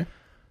 Okay.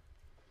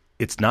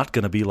 It's not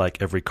going to be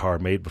like every car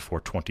made before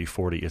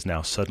 2040 is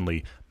now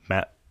suddenly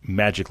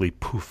magically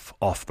poof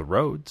off the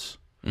roads.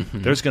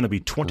 There's going to be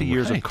 20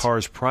 years of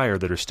cars prior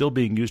that are still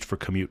being used for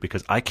commute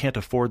because I can't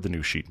afford the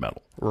new sheet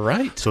metal.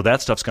 Right. So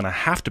that stuff's going to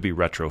have to be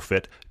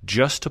retrofit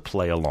just to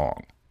play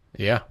along.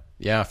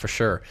 Yeah, for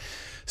sure.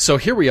 So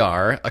here we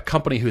are, a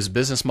company whose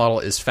business model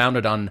is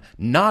founded on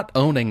not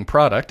owning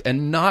product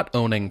and not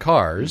owning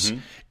cars,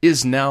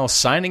 is now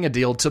signing a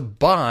deal to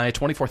buy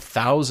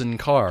 24,000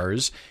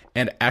 cars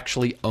and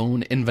actually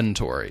own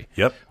inventory.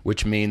 Yep.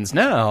 Which means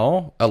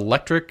now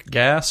electric,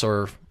 gas,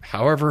 or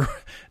however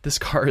this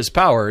car is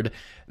powered,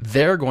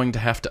 they're going to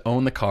have to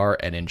own the car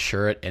and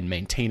insure it and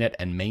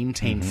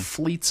maintain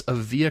fleets of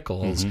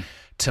vehicles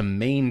to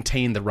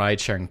maintain the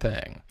ride-sharing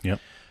thing. Yep.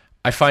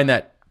 I find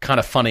that kind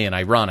of funny and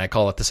ironic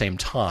all at the same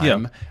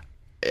time.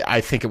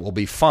 I think it will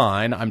be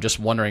fine. I'm just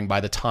wondering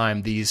by the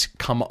time these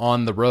come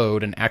on the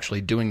road and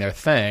actually doing their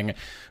thing,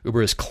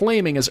 Uber is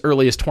claiming as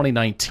early as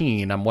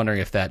 2019. I'm wondering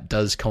if that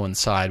does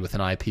coincide with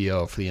an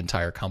IPO for the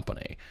entire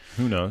company.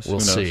 Who knows? We'll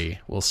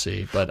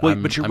see. But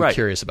I'm right.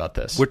 curious about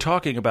this. We're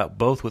talking about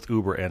both with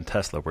Uber and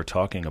Tesla. We're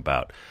talking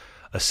about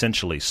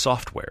essentially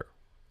software.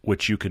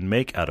 which you can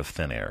make out of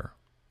thin air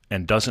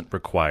and doesn't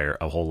require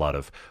a whole lot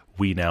of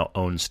we now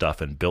own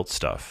stuff and built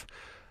stuff,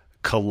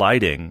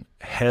 colliding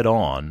head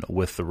on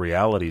with the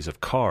realities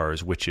of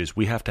cars, which is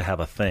we have to have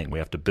a thing. We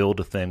have to build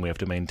a thing. We have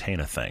to maintain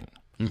a thing.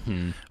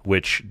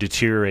 Which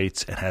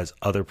deteriorates and has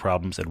other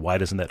problems, and why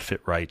doesn't that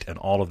fit right, and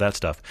all of that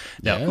stuff.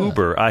 Now,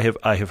 Uber, I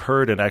have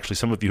heard, and actually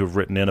some of you have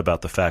written in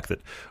about the fact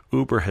that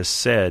Uber has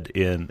said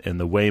in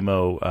the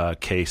Waymo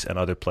case and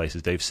other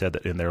places, they've said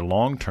that in their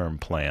long-term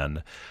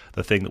plan,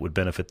 the thing that would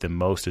benefit them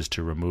most is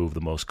to remove the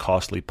most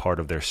costly part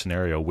of their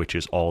scenario, which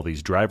is all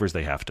these drivers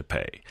they have to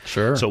pay.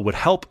 Sure. So it would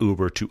help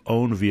Uber to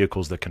own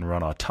vehicles that can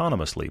run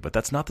autonomously, but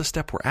that's not the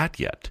step we're at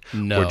yet.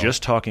 No. We're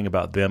just talking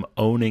about them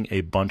owning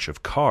a bunch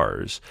of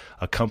cars.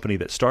 A company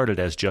that started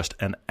as just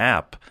an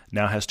app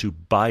now has to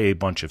buy a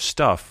bunch of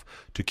stuff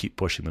to keep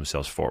pushing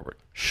themselves forward.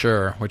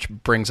 Sure, which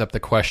brings up the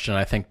question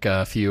I think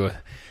a few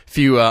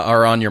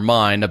are on your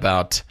mind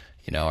about,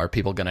 are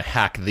people going to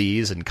hack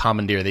these and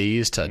commandeer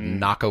these to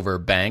knock over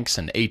banks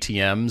and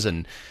ATMs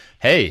and,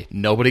 hey,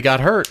 nobody got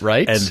hurt,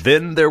 right? And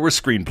then there were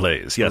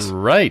screenplays, yes.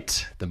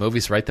 Right. The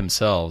movies write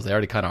themselves. They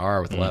already kind of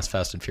are with the last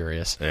Fast and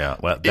Furious. Yeah,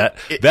 well,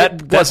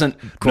 that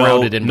wasn't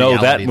grounded in reality.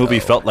 No, that movie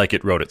though. Felt like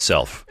it wrote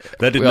itself.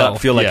 That did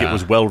not feel like it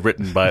was well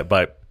written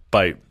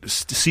by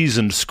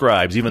seasoned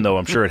scribes, even though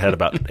I'm sure it had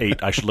about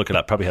 8, I should look it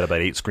up, probably had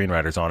about 8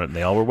 screenwriters on it, and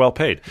they all were well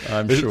paid.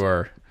 I'm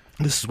sure.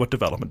 This is what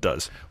development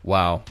does.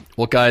 Wow.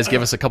 Well, guys,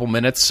 give us a couple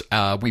minutes.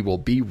 We will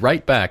be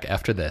right back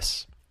after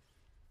this.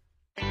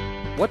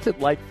 What's it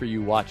like for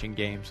you watching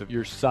games of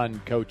your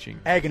son coaching?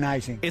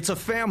 Agonizing. It's a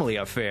family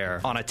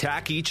affair on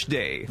Attack Each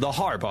Day, the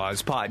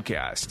Harbaugh's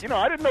podcast.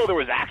 I didn't know there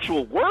was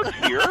actual work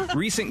here.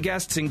 Recent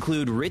guests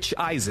include Rich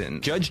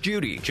Eisen, Judge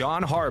Judy,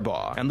 John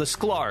Harbaugh, and the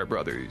Sklar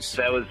brothers.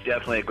 That was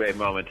definitely a great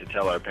moment to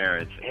tell our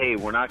parents, hey,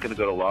 we're not going to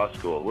go to law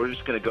school. We're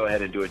just going to go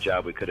ahead and do a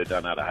job we could have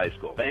done out of high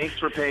school. Thanks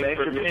for paying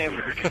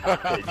for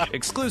college.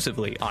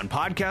 Exclusively on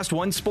Podcast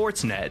One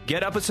Sportsnet.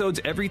 Get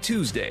episodes every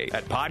Tuesday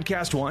at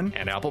Podcast One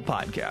and Apple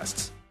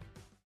Podcasts.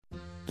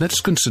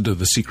 Let's consider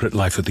the secret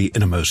life of the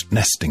innermost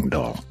nesting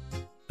doll.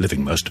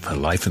 Living most of her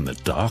life in the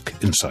dark,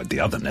 inside the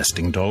other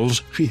nesting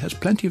dolls, she has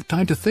plenty of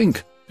time to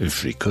think, if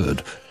she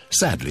could.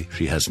 Sadly,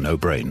 she has no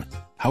brain.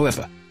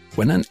 However,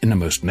 when an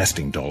innermost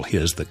nesting doll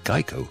hears that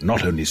Geico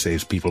not only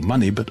saves people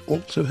money, but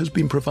also has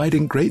been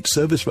providing great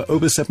service for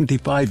over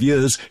 75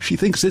 years, she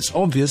thinks it's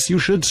obvious you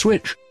should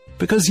switch.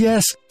 Because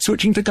yes,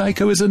 switching to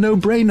Geico is a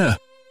no-brainer.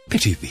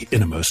 Pity the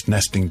innermost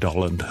nesting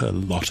doll and her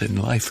lot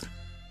in life.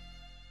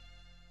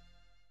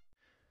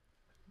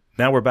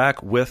 Now we're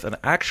back with an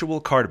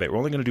actual car debate. We're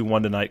only going to do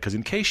one tonight because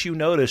in case you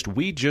noticed,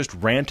 we just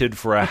ranted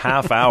for a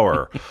half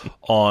hour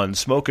on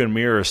smoke and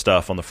mirror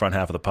stuff on the front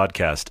half of the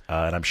podcast,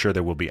 and I'm sure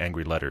there will be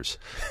angry letters.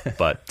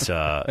 But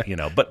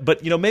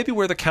maybe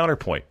we're the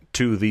counterpoint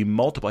to the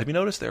multiple. Have you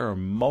noticed there are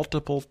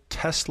multiple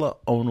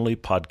Tesla-only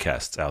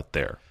podcasts out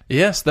there?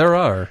 Yes, there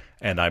are.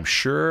 And I'm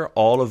sure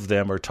all of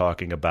them are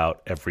talking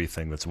about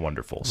everything that's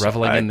wonderful.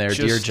 Reveling in their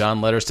Dear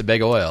John letters to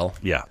Big Oil.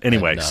 Yeah.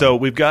 Anyway, so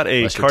we've got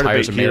a car debate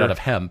tires are here. made out of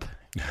hemp.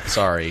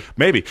 Sorry.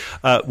 Maybe.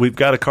 We've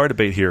got a car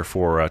debate here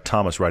for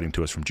Thomas writing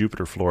to us from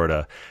Jupiter,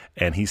 Florida,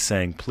 and he's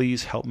saying,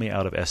 please help me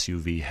out of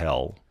SUV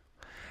hell.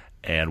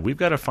 And we've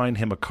got to find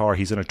him a car.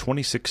 He's in a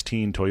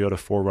 2016 Toyota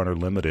 4Runner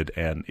Limited,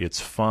 and it's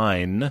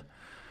fine,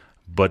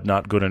 but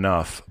not good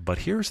enough. But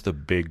here's the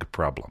big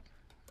problem,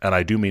 and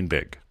I do mean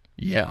big.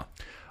 Yeah.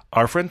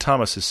 Our friend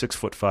Thomas is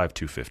 6'5",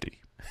 250.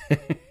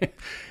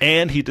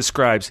 And he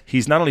describes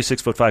he's not only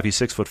 6'5", he's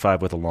 6'5"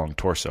 with a long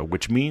torso,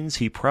 which means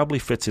he probably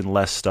fits in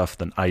less stuff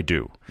than I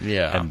do.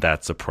 Yeah. And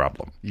that's a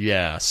problem.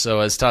 Yeah. So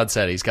as Todd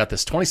said, he's got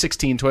this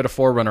 2016 Toyota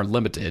 4Runner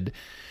Limited.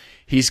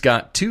 He's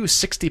got 2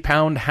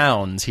 60-pound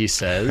hounds, he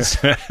says.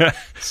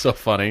 So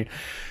funny.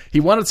 He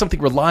wanted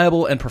something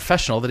reliable and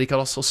professional that he could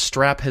also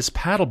strap his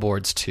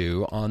paddleboards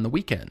to on the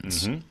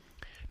weekends. Mm-hmm.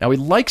 Now, he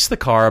likes the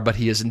car, but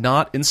he is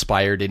not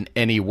inspired in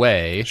any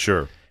way.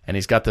 Sure. And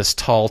he's got this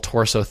tall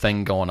torso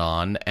thing going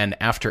on. And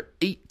after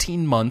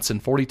 18 months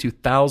and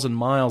 42,000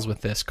 miles with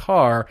this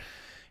car,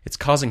 it's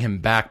causing him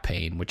back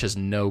pain, which is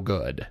no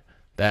good.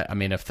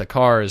 If the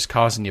car is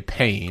causing you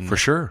pain,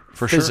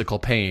 physical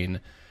pain,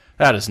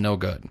 that is no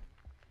good.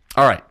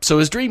 All right, so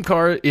his dream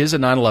car is a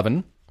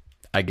 911.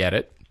 I get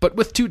it. But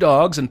with 2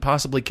 dogs and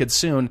possibly kids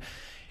soon,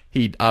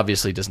 he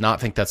obviously does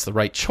not think that's the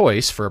right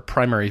choice for a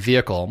primary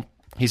vehicle.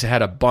 He's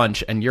had a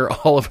bunch, and you're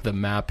all over the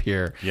map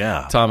here.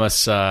 Yeah.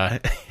 Thomas,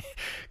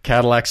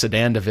 Cadillac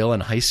Sedan DeVille in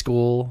high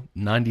school,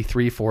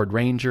 93 Ford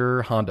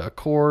Ranger, Honda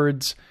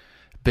Accords,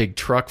 big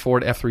truck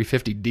Ford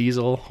F-350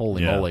 diesel.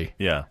 Holy moly.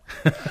 Yeah.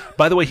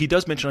 By the way, he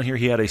does mention on here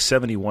he had a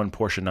 71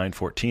 Porsche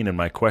 914, and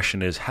my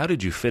question is, how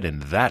did you fit in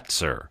that,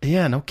 sir?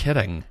 Yeah, no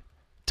kidding.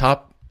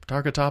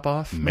 Targa top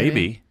off?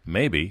 Maybe.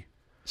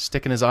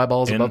 sticking his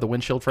eyeballs above the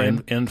windshield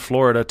frame? In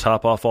Florida,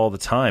 top off all the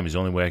time is the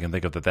only way I can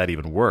think of that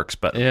even works.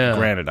 But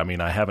granted, I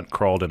mean, I haven't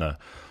crawled in a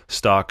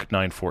stock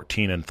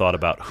 914 and thought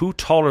about who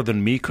taller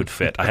than me could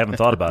fit. I haven't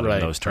thought about it in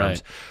those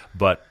terms.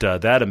 But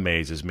that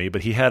amazes me.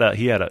 But he had a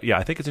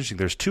I think it's interesting.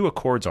 There's 2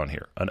 Accords on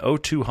here. An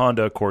 02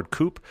 Honda Accord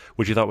Coupe,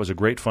 which he thought was a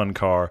great fun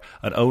car.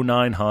 An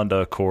 09 Honda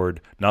Accord,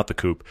 not the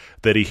Coupe,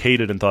 that he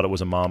hated and thought it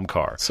was a mom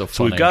car. So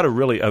we've got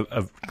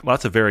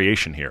lots of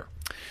variation here.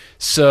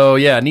 So,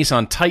 yeah,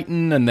 Nissan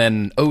Titan and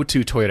then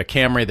 02 Toyota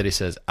Camry that he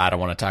says, I don't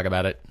want to talk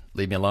about it.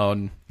 Leave me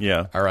alone.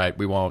 Yeah. All right,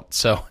 we won't.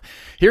 So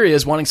here he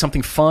is wanting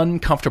something fun,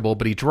 comfortable,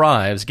 but he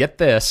drives, get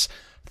this,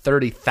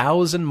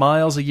 30,000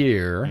 miles a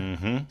year.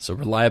 Mm-hmm. So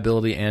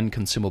reliability and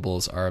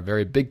consumables are a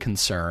very big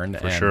concern.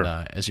 For sure.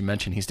 As you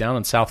mentioned, he's down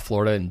in South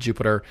Florida in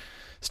Jupiter.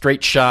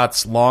 Straight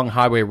shots, long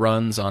highway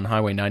runs on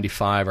Highway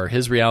 95 are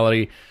his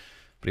reality.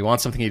 But he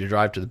wants something either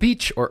drive to the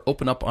beach or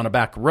open up on a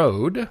back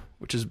road,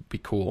 which would be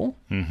cool.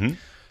 Mm-hmm.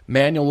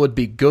 Manual would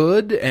be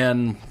good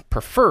and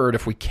preferred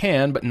if we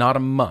can, but not a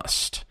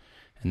must.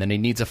 And then he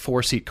needs a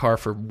 4-seat car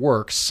for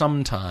work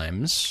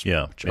sometimes.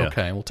 Yeah.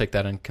 Okay, we'll take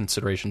that in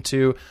consideration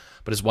too.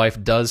 But his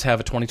wife does have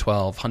a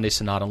 2012 Hyundai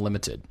Sonata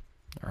Limited.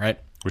 All right?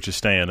 Which is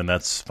staying, and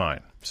that's fine.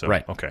 So,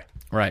 right. Okay.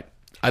 Right.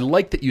 I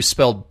like that you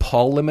spelled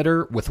Paul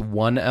Limiter with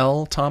one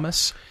L,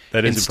 Thomas.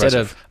 That is instead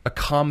impressive. of a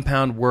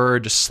compound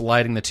word just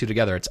sliding the two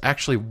together. It's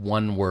actually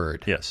one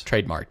word. Yes.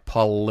 Trademarked.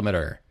 Paul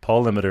Limiter.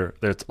 Paul Limiter,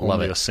 there's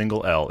only it. a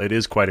single L. It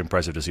is quite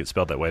impressive to see it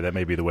spelled that way. That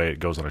may be the way it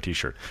goes on a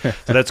T-shirt.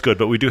 So that's good.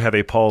 But we do have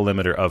a Paul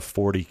Limiter of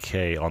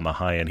 40K on the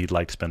high end. He'd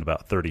like to spend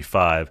about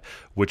 35,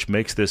 which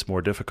makes this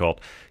more difficult.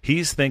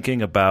 He's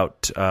thinking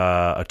about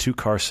a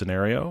 2-car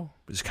scenario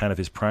is kind of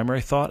his primary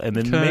thought. And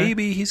then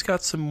maybe he's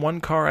got some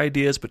 1-car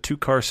ideas, but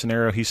 2-car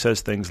scenario, he says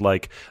things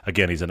like,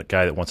 again, he's a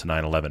guy that wants a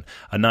 911.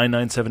 A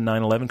 997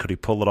 911, could he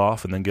pull it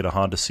off and then get a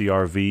Honda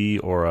CR-V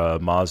or a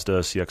Mazda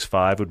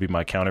CX-5 would be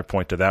my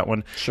counterpoint to that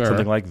one. Sure.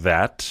 Something like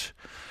that.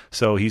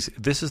 So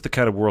this is the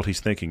kind of world he's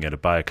thinking in, to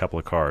buy a couple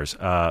of cars.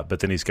 But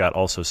then he's got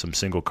also some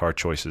single-car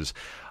choices.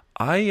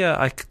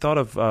 I thought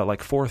of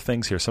like 4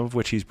 things here, some of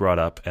which he's brought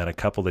up and a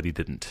couple that he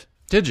didn't.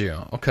 Did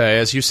you? Okay,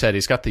 as you said,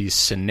 he's got the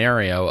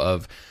scenario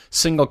of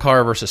single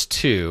car versus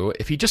 2.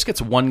 If he just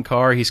gets 1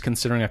 car, he's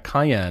considering a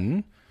Cayenne.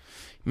 You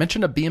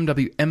mentioned a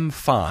BMW M5.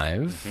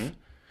 Mm-hmm.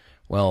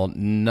 Well,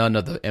 none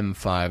of the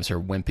M5s are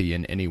wimpy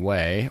in any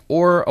way.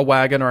 Or a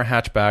wagon or a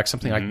hatchback,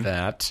 something like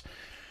that.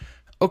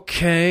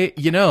 Okay,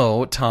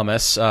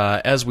 Thomas,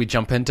 as we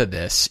jump into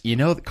this,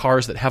 the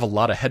cars that have a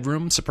lot of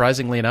headroom,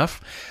 surprisingly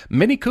enough,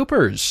 Mini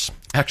Coopers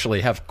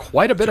actually have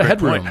quite a bit of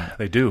headroom. Point.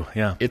 They do,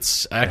 yeah.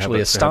 It's actually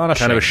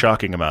astonishing. Kind of a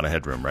shocking amount of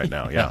headroom right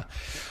now, yeah.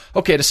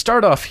 Okay, to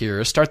start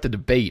the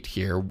debate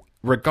here,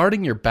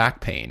 regarding your back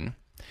pain,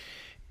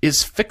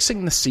 is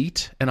fixing the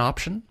seat an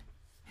option?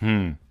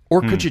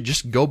 Or could you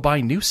just go buy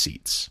new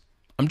seats?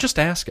 I'm just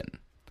asking.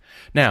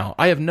 Now,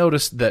 I have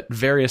noticed that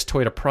various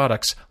Toyota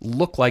products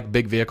look like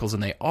big vehicles,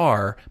 and they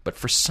are, but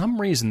for some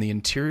reason, the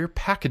interior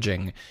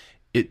packaging,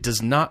 it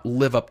does not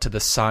live up to the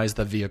size of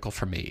the vehicle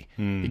for me.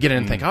 You get in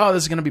and think,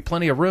 this is going to be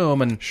plenty of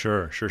room, and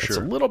sure. It's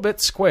a little bit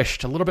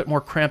squished, a little bit more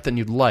cramped than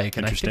you'd like,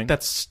 and I think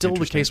that's still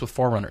the case with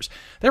 4Runners.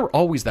 They were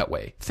always that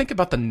way. Think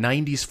about the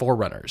 90s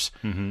 4Runners.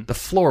 Mm-hmm. The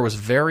floor was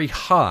very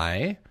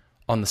high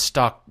on the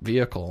stock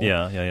vehicle.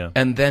 Yeah.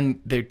 And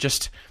then they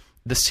just...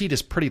 The seat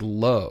is pretty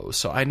low,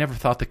 so I never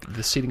thought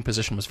the seating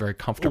position was very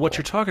comfortable. Well, what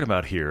you're talking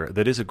about here,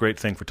 that is a great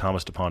thing for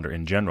Thomas to ponder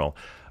in general.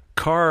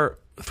 Car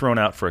thrown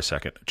out for a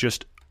second.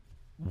 Just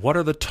what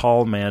are the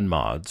tall man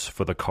mods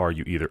for the car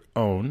you either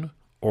own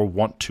or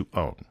want to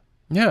own?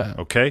 Yeah.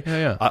 Okay?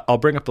 Yeah. I'll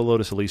bring up the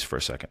Lotus Elise for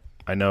a second.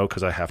 I know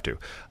because I have to.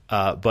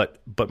 But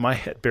my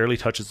head barely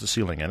touches the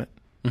ceiling in it.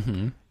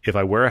 Mm-hmm. If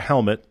I wear a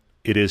helmet,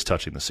 it is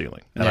touching the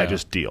ceiling, and I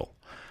just deal.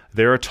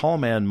 There are tall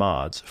man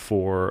mods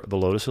for the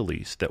Lotus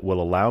Elise that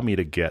will allow me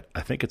to get, I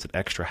think it's an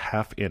extra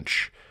 ½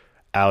 inch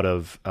out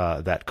of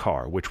that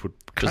car, which would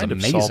kind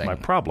of solve my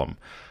problem.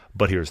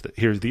 But here's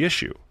the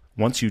issue.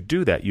 Once you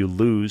do that, you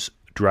lose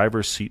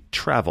driver's seat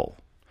travel.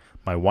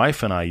 My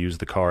wife and I use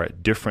the car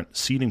at different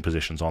seating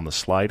positions on the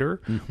slider,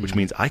 which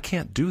means I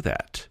can't do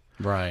that.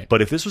 Right.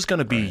 But if this was going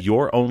to be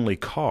your only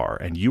car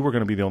and you were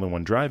going to be the only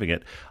one driving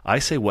it, I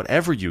say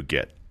whatever you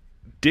get,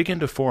 dig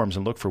into forums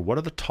and look for what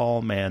are the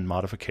tall man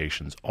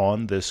modifications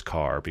on this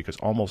car, because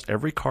almost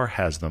every car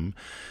has them,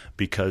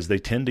 because they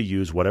tend to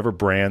use whatever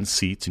brand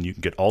seats, and you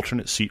can get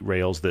alternate seat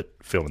rails that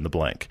fill in the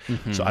blank.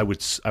 Mm-hmm. So I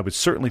would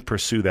certainly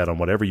pursue that on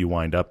whatever you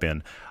wind up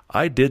in.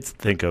 I did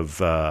think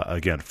of,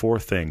 again, 4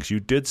 things. You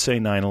did say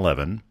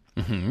 911.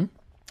 Mm-hmm.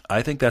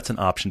 I think that's an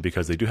option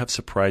because they do have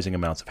surprising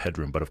amounts of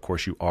headroom, but of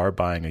course you are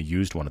buying a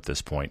used one at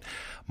this point.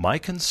 My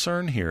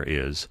concern here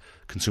is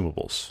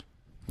consumables.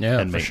 Yeah,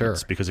 and for sure.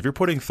 Because if you're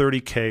putting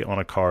 $30K on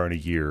a car in a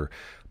year,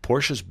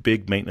 Porsche's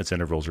big maintenance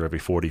intervals are every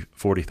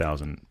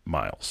 40,000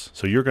 miles.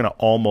 So you're going to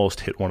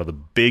almost hit one of the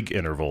big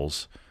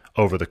intervals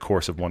over the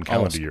course of one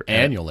calendar year.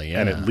 Annually,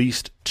 and at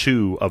least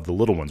 2 of the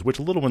little ones, which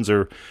the little ones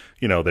are,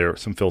 there are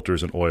some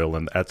filters and oil,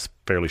 and that's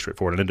fairly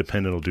straightforward. An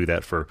independent will do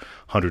that for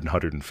 100 and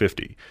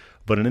 150.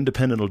 But an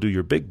independent will do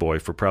your big boy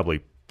for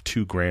probably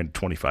 $2,000,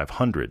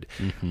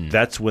 $2,500.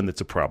 That's when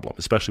it's a problem,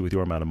 especially with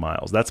your amount of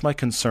miles. That's my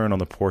concern on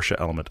the Porsche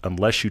element,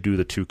 unless you do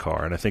the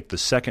 2-car. And I think the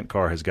second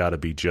car has got to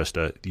be just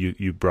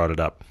you brought it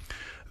up,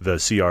 the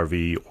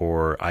CR-V,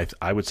 or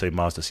I would say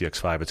Mazda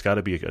CX-5. It's got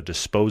to be a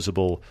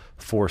disposable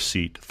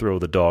 4-seat, throw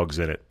the dogs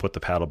in it, put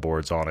the paddle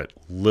boards on it,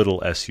 little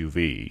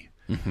SUV.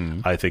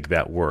 I think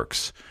that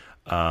works.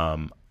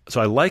 So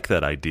I like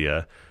that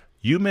idea.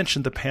 You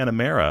mentioned the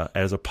Panamera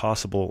as a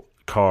possible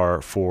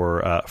car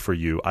for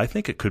you. I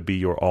think it could be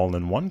your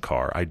all-in-one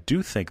car. I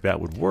do think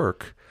that would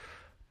work.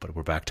 But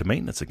we're back to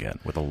maintenance again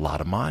with a lot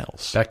of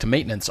miles. Back to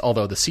maintenance,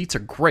 although the seats are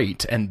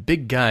great and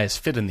big guys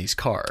fit in these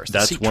cars.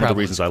 That's one of the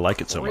reasons I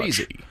like it so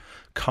much.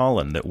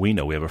 Colin, that we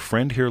know, we have a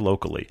friend here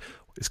locally.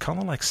 Is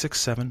Colin like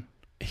 6'7"?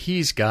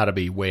 He's got to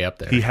be way up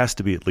there. He has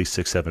to be at least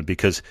 6'7"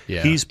 because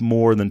he's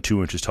more than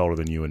 2 inches taller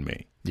than you and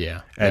me.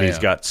 Yeah. And he's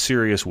got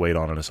serious weight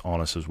on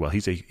us as well.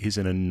 He's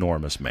an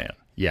enormous man.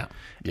 Yeah.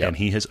 And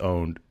he has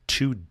owned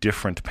 2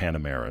 different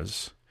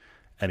Panameras,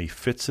 and he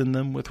fits in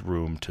them with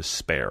room to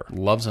spare.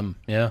 Loves them,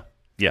 yeah.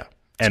 Yeah,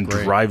 and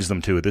drives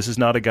them too. This is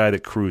not a guy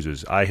that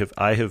cruises. I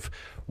have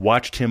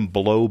watched him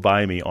blow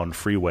by me on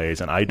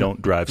freeways, and I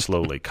don't drive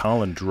slowly.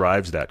 Colin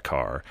drives that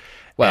car,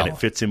 and it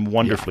fits him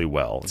wonderfully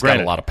well. It's got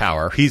a lot of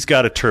power. He's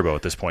got a turbo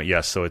at this point,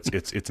 yes, so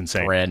it's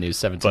insane. Brand new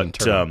 17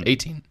 turbo,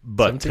 18.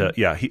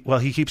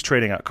 But he keeps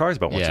trading out cars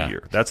about once a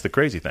year. That's the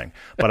crazy thing.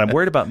 But I'm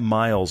worried about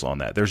miles on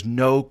that. There's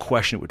no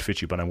question it would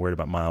fit you, but I'm worried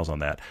about miles on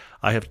that.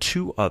 I have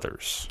 2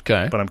 others.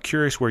 Okay. But I'm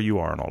curious where you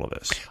are in all of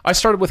this. I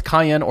started with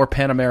Cayenne or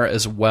Panamera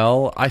as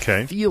well. I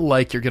feel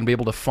like you're going to be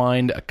able to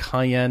find a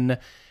Cayenne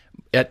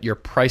at your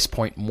price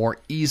point more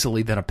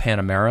easily than a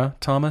Panamera,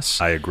 Thomas.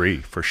 I agree,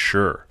 for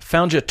sure.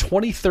 Found you a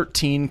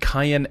 2013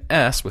 Cayenne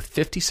S with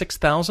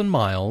 56,000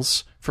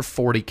 miles for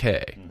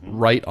 $40K,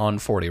 right on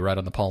 40, right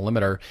on the Paul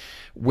limiter,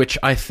 which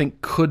I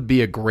think could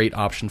be a great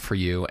option for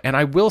you. And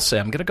I will say,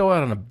 I'm going to go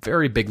out on a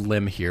very big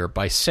limb here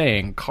by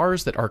saying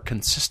cars that are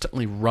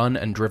consistently run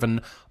and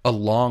driven a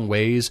long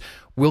ways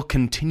will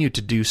continue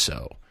to do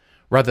so,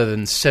 rather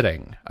than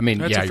sitting. I mean,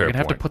 you're going to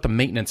have to put the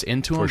maintenance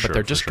into them, but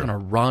they're just going to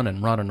run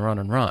and run and run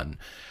and run.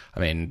 I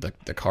mean,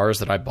 the cars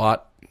that I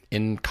bought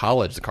in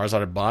college, the cars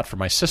that I bought for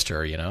my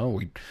sister,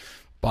 we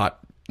bought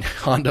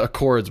Honda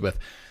Accords with,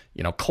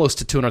 close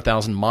to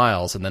 200,000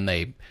 miles, and then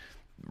they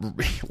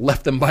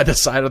left them by the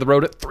side of the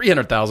road at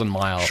 300,000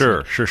 miles.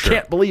 Sure.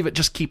 Can't believe it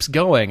just keeps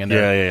going. And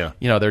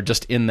they're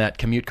just in that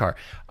commute car.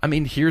 I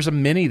mean, here's a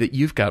Mini that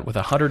you've got with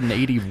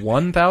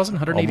 181,000,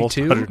 182? Almost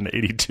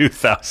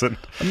 182,000.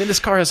 I mean, this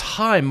car has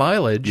high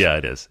mileage. Yeah,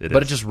 it is.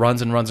 But it just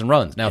runs and runs and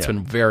runs. Now, it's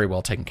been very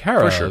well taken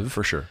care of.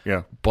 For sure,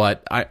 yeah.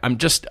 But I'm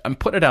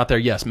putting it out there.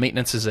 Yes,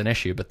 maintenance is an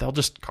issue, but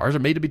cars are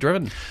made to be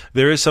driven.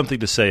 There is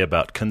something to say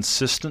about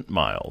consistent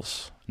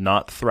miles.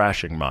 Not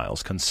thrashing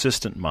miles,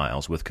 consistent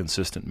miles with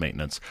consistent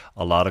maintenance.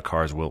 A lot of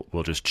cars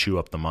will just chew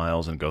up the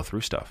miles and go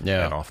through stuff.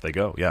 Yeah. And off they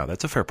go. Yeah,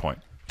 that's a fair point.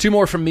 2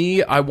 more from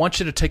me. I want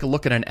you to take a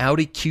look at an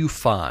Audi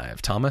Q5,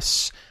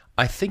 Thomas.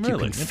 I think you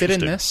can fit in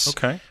this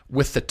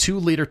with the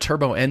 2-liter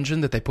turbo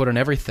engine that they put in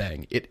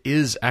everything. It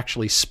is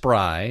actually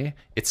spry.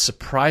 It's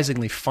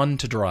surprisingly fun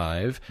to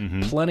drive.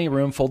 Plenty of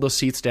room. Fold those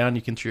seats down.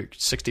 You can put your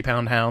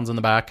 60-pound hounds in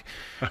the back.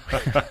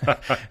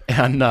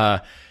 And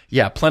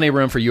plenty of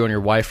room for you and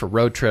your wife for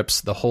road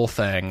trips, the whole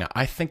thing.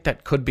 I think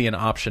that could be an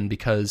option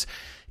because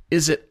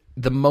is it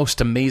the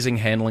most amazing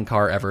handling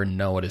car ever?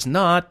 No, it is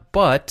not,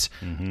 but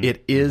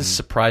it is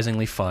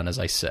surprisingly fun, as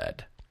I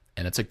said.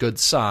 And it's a good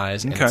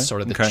size, and it's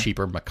sort of the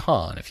cheaper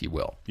Macan, if you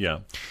will. Yeah.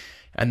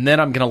 And then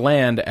I'm going to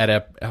land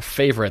at a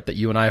favorite that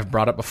you and I have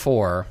brought up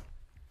before.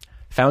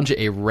 Found you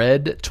a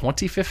red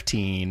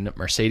 2015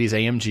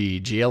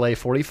 Mercedes-AMG GLA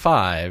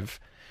 45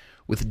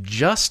 with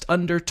just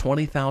under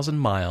 20,000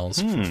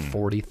 miles for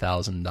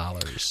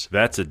 $40,000.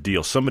 That's a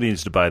deal. Somebody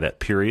needs to buy that,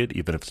 period,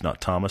 even if it's not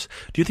Thomas.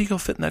 Do you think he'll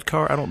fit in that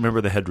car? I don't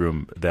remember the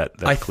headroom that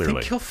clearly. I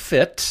think he'll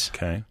fit.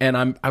 Okay.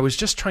 And I was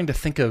just trying to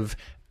think of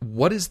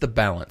what is the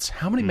balance?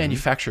 How many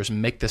manufacturers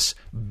make this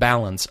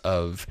balance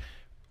of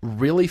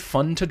really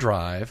fun to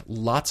drive,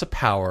 lots of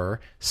power,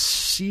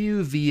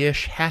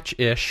 CUV-ish,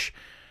 hatch-ish,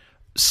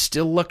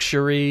 still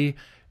luxury,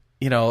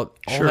 all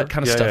that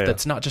kind of stuff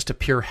that's not just a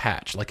pure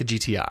hatch, like a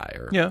GTI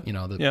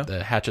or,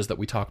 the hatches that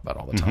we talk about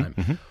all the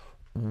time.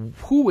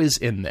 Who is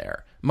in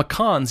there?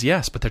 Macans,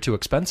 yes, but they're too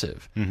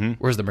expensive.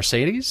 Whereas the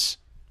Mercedes,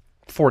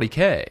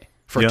 $40K.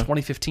 For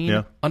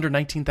 2015, under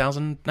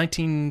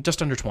 19,000,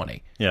 just under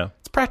 20. Yeah.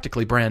 It's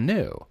practically brand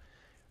new.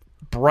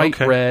 Bright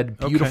red,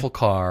 beautiful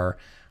car.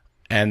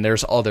 And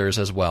there's others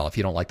as well if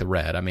you don't like the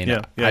red. I mean,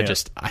 I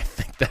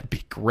think that'd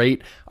be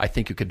great. I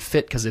think you could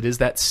fit because it is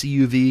that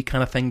CUV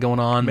kind of thing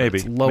going on. Maybe.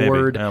 It's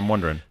lowered. Maybe. I'm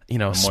wondering.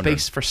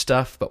 Space for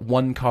stuff, but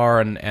one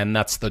car, and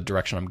that's the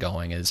direction I'm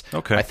going is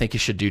I think you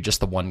should do just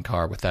the one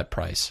car with that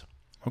price.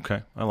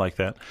 Okay. I like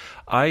that.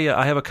 I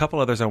have a couple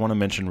others I want to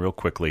mention real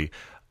quickly.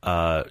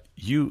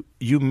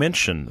 You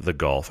mentioned the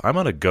Golf. I'm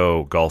going to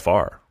go Golf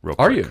R real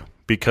quick. Are you?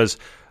 Because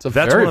that's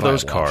very one of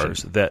those viable cars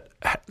option. that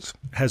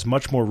has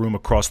much more room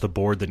across the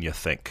board than you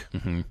think.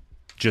 Mm-hmm.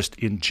 Just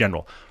in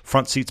general.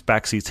 Front seats,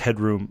 back seats,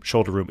 headroom,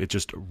 shoulder room. It's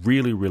just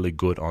really, really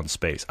good on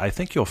space. I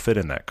think you'll fit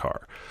in that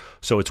car.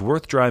 So it's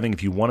worth driving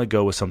if you want to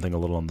go with something a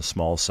little on the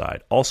small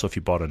side. Also, if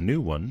you bought a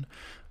new one,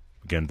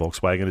 again,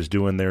 Volkswagen is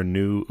doing their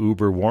new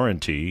Uber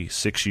warranty,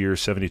 6 years,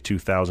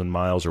 72,000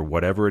 miles, or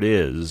whatever it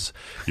is.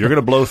 You're going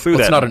to blow through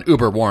that. It's not an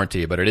Uber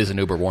warranty, but it is an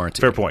Uber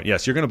warranty. Fair point.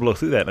 Yes, you're going to blow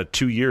through that in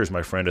 2 years,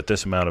 my friend, at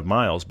this amount of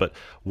miles. But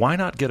why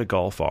not get a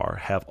Golf R,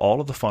 have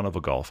all of the fun of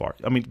a Golf R?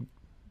 I mean,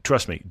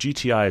 trust me,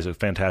 GTI is a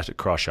fantastic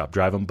cross shop.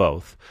 Drive them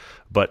both.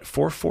 But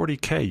for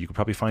 $40K, you could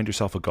probably find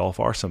yourself a Golf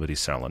R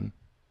somebody's selling.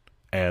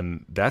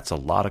 And that's a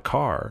lot of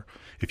car.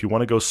 If you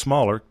want to go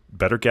smaller,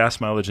 better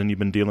gas mileage than you've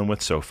been dealing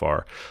with so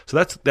far.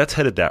 So that's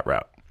headed that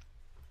route.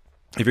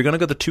 If you're going to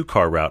go the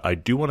 2-car route, I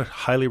do want to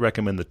highly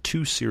recommend the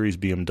 2 Series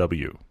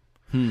BMW.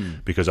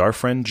 Because our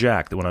friend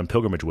Jack, that went on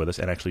pilgrimage with us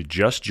and actually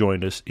just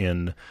joined us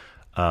in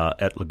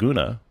at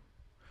Laguna,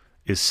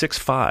 is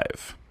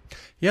 6'5".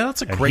 Yeah,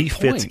 that's a And great he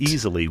point. fits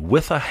easily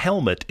with a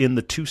helmet in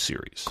the 2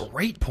 Series.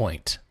 Great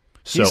point.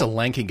 So- He's a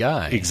lanky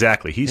guy.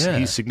 Exactly. He's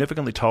Yeah.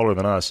 significantly taller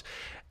than us.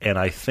 And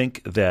I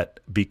think that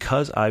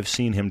because I've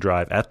seen him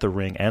drive at the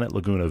Ring and at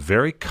Laguna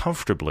very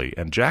comfortably,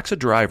 and Jack's a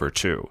driver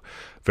too,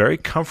 very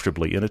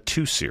comfortably in a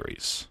 2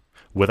 Series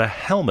with a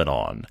helmet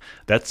on,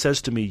 that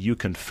says to me you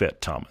can fit,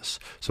 Thomas.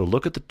 So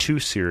look at the 2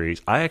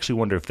 Series. I actually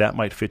wonder if that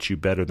might fit you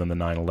better than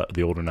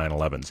the older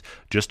 911s,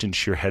 just in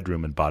sheer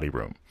headroom and body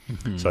room.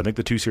 Mm-hmm. So I think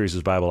the 2 Series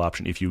is a viable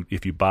option if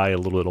you buy a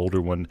little bit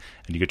older one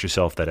and you get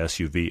yourself that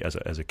SUV as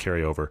a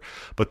carryover.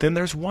 But then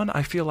there's one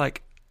I feel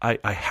like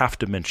I have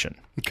to mention.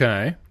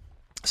 Okay.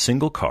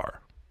 Single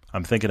car.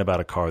 I'm thinking about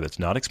a car that's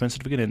not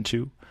expensive to get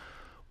into.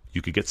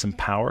 You could get some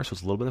power, so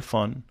it's a little bit of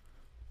fun.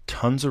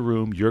 Tons of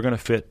room. You're going to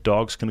fit.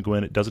 Dogs can go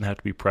in. It doesn't have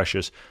to be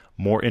precious.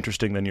 More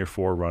interesting than your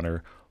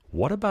 4Runner.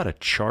 What about a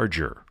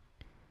Charger?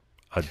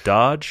 A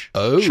Dodge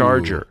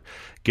Charger.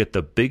 Get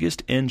the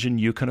biggest engine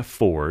you can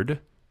afford.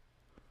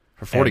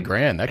 For 40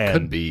 grand, that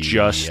could be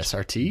just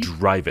SRT.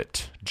 Drive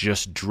it.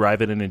 Just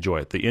drive it and enjoy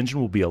it. The engine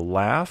will be a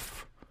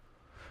laugh,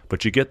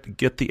 but you get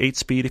the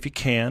 8-speed if you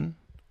can.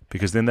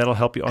 Because then that'll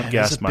help you on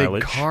gas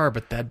mileage. It's a big car,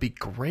 but that'd be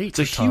great. It's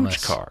a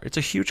huge car. It's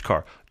a huge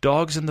car.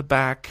 Dogs in the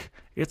back.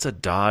 It's a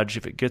Dodge.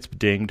 If it gets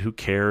dinged, who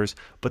cares?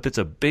 But it's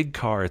a big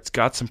car. It's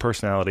got some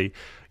personality.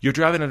 You're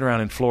driving it around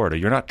in Florida.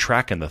 You're not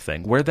tracking the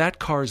thing. Where that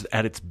car's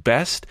at its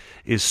best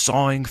is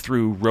sawing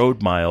through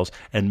road miles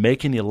and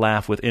making you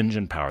laugh with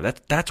engine power.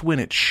 That's when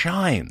it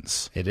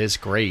shines. It is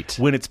great.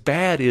 When it's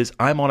bad is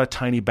I'm on a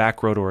tiny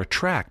back road or a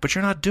track. But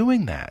you're not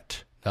doing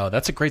that. Oh,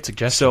 that's a great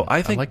suggestion. So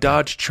I think like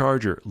Dodge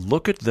Charger,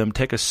 look at them,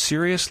 take a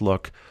serious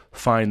look,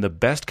 find the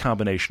best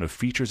combination of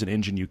features and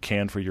engine you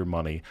can for your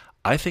money.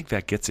 I think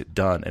that gets it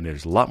done, and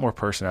there's a lot more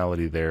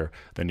personality there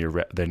than your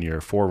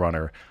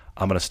 4Runner.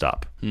 I'm going to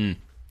stop. You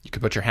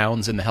could put your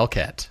Hounds in the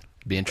Hellcat.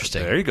 Be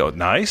interesting. There you go.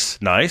 Nice.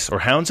 Or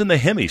Hounds in the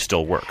Hemi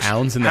still works.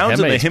 Hounds in the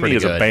Hemi is pretty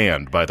is a good.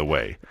 band, by the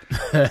way.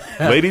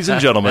 Ladies and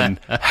gentlemen,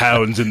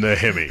 Hounds in the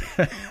Hemi.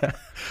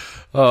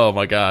 Oh,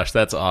 my gosh.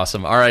 That's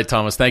awesome. All right,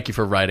 Thomas, thank you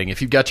for writing.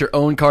 If you've got your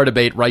own car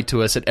debate, write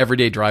to us at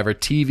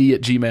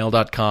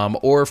everydaydrivertv@gmail.com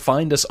or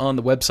find us on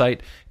the website,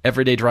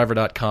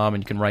 everydaydriver.com,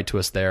 and you can write to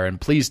us there. And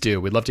please do.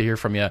 We'd love to hear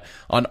from you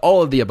on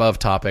all of the above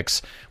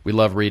topics. We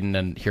love reading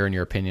and hearing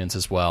your opinions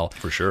as well.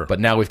 For sure. But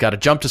now we've got to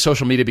jump to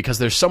social media because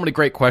there's so many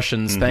great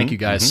questions. Thank you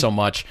guys so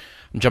much.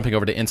 I'm jumping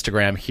over to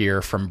Instagram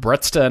here from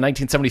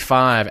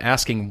Bretsta1975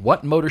 asking,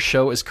 what motor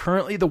show is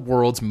currently the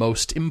world's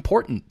most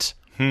important?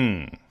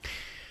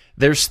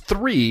 There's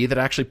 3 that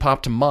actually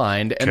pop to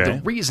mind, and the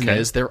reason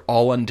is they're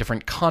all on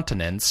different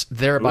continents,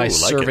 thereby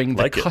serving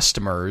the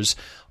customers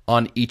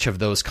on each of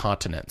those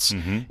continents.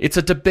 It's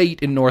a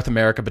debate in North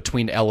America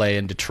between LA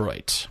and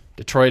Detroit.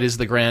 Detroit is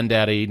the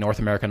granddaddy North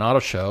American auto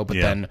show, but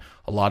then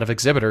a lot of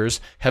exhibitors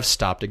have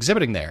stopped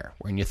exhibiting there.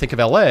 When you think of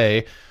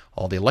LA,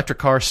 all the electric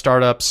car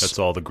startups, that's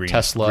all the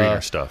Tesla,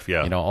 greener stuff,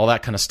 all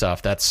that kind of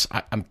stuff.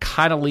 I'm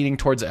kind of leaning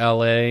towards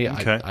LA.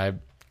 I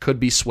could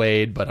be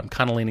swayed, but I'm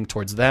kind of leaning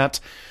towards that.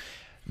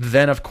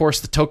 Then, of course,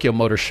 the Tokyo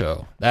Motor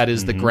Show. That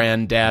is the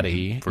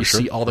granddaddy. You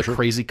see all the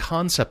crazy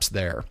concepts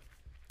there.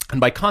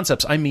 And by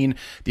concepts, I mean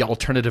the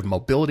alternative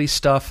mobility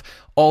stuff,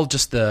 all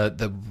just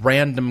the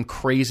random,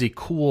 crazy,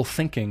 cool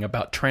thinking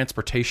about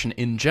transportation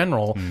in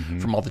general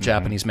from all the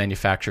Japanese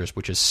manufacturers,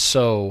 which is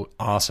so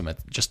awesome. It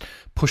just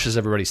pushes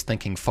everybody's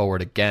thinking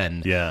forward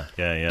again. Yeah.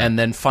 And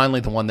then finally,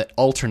 the one that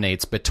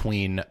alternates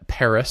between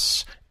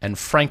Paris and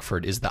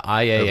Frankfurt is the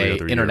Every IAA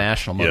other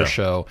International year. Motor Yeah.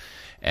 Show.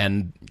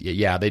 And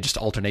yeah, they just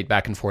alternate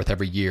back and forth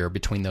every year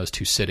between those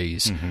two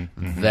cities.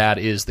 That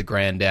is the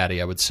granddaddy,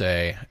 I would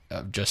say.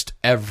 Just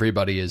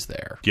everybody is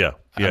there. Yeah,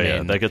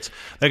 mean- that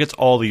gets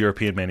all the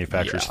European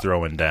manufacturers Yeah.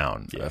 throwing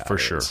down for it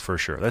sure, is. for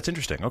sure. That's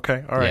interesting.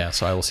 Okay, all right. Yeah,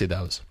 so I will see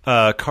those.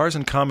 Cars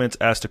and Comments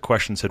asked a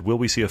question, said, will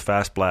we see a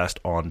fast blast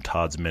on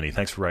Todd's Mini?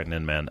 Thanks for writing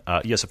in, man.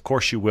 Yes, of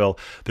course you will.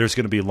 There's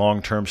going to be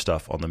long-term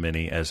stuff on the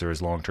Mini as there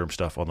is long-term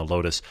stuff on the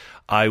Lotus.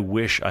 I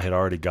wish I had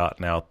already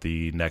gotten out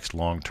the next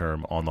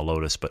long-term on the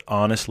Lotus, but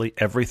honestly,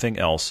 everything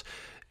else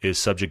is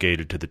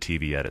subjugated to the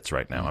TV edits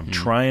right now. I'm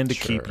trying to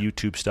keep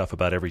YouTube stuff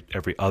about every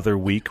other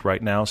week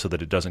right now so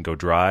that it doesn't go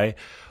dry.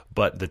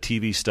 But the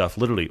TV stuff,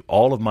 literally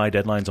all of my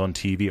deadlines on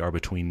TV are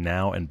between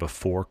now and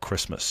before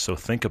Christmas. So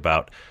think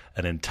about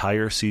an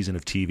entire season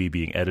of TV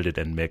being edited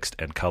and mixed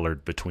and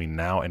colored between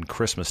now and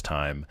Christmas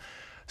time.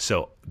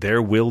 So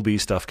there will be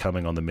stuff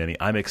coming on the Mini.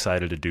 I'm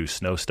excited to do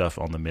snow stuff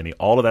on the Mini.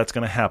 All of that's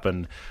going to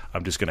happen.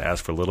 I'm just going to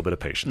ask for a little bit of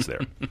patience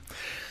there.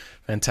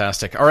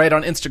 Fantastic. All right,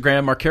 on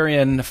Instagram,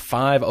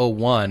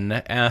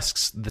 Markarian501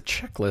 asks the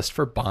checklist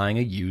for buying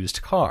a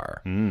used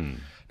car. I'm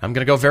going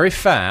to go very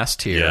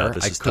fast here. Yeah,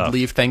 this I is could tough.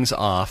 leave things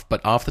off,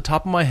 but off the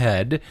top of my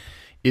head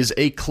is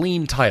a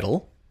clean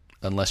title,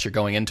 unless you're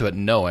going into it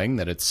knowing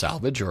that it's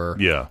salvage or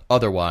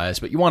otherwise,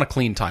 but you want a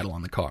clean title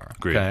on the car.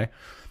 Agreed. Okay.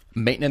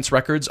 Maintenance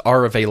records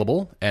are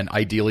available, and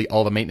ideally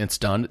all the maintenance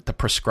done at the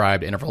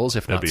prescribed intervals,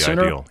 if That'd not be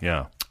sooner. ideal,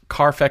 yeah.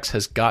 Carfax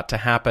has got to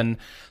happen,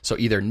 so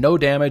either no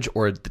damage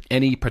or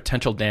any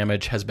potential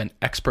damage has been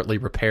expertly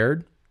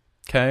repaired.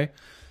 Okay.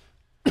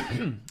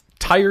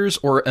 Tires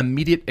or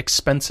immediate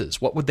expenses.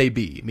 What would they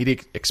be?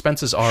 Immediate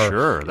expenses are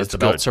Sure, is that's the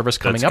belt good. service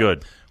coming That's up?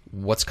 good.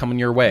 What's coming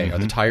your way? Are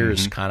the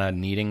tires kind of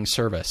needing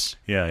service?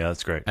 Yeah,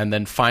 that's great. And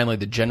then finally,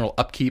 the general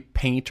upkeep,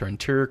 paint, or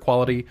interior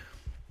quality.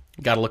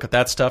 Got to look at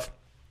that stuff.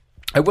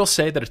 I will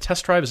say that a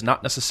test drive is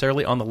not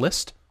necessarily on the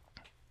list.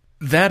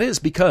 That is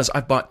because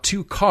I've bought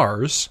two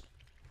cars,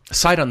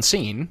 sight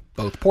unseen,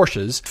 both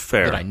Porsches,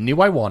 Fair. that I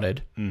knew I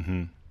wanted,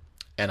 and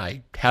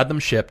I had them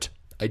shipped.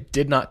 I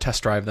did not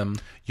test drive them.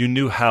 You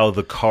knew how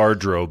the car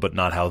drove, but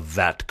not how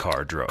that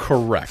car drove.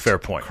 Correct. Fair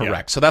point. yeah.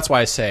 Correct. So that's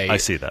why I say I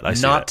see that. I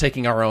see not that.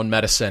 taking our own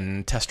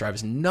medicine test drive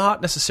is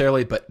not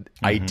necessarily, but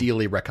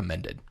ideally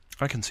recommended.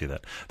 I can see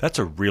that. That's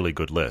a really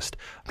good list.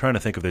 I'm trying to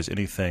think if there's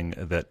anything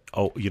that,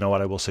 oh, you know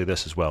what? I will say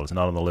this as well. It's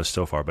not on the list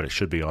so far, but it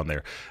should be on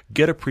there.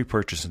 Get a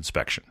pre-purchase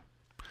inspection.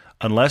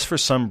 Unless for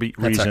some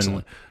reason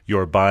excellent.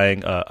 you're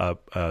buying a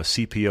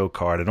CPO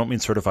card, I don't mean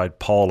certified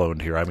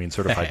Paul-owned here. I mean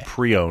certified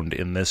pre-owned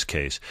in this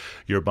case.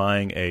 You're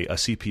buying a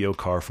CPO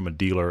car from a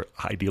dealer,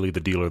 ideally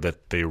the dealer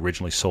that they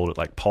originally sold it.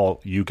 Like, Paul,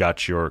 you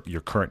got your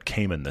current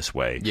Cayman this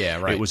way.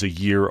 Yeah, right. It was a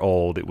year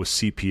old. It was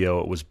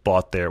CPO. It was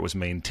bought there. It was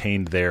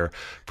maintained there.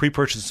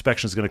 Pre-purchase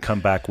inspection is going to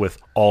come back with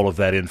all of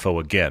that info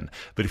again.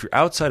 But if you're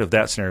outside of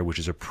that scenario, which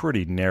is a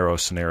pretty narrow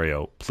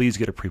scenario, please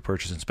get a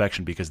pre-purchase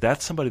inspection, because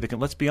that's somebody that can,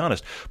 let's be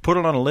honest, put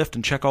it on a lift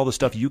and check all the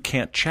stuff you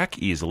can't check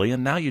easily,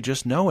 and now you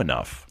just know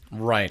enough.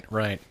 Right,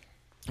 right.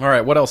 All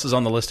right, what else is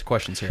on the list of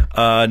questions here?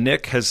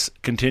 Nick has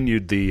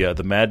continued the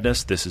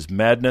madness. This is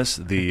madness,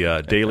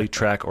 the daily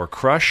track or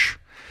crush.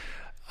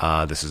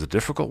 This is a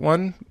difficult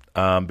one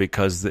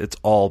because it's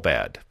all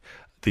bad.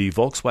 The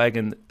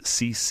Volkswagen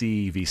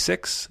CC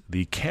V6,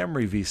 the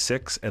Camry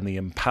V6, and the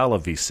Impala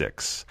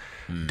V6.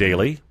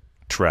 Daily,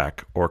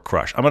 track, or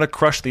crush. I'm going to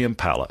crush the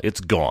Impala. It's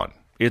gone.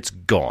 It's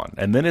gone.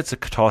 And then it's a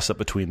toss-up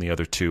between the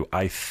other two.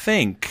 I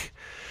think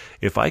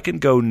if I can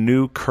go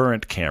new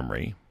current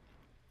Camry,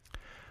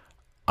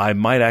 I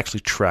might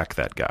actually track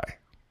that guy.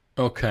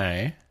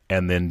 Okay.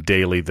 And then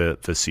daily the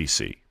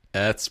CC.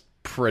 That's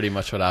pretty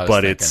much what I was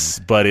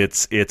thinking. But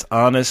it's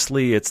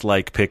honestly, it's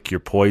like pick your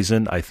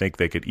poison. I think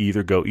they could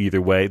either go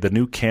either way. The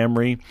new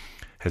Camry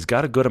has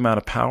got a good amount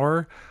of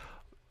power.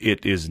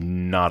 It is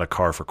not a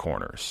car for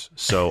corners.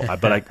 So,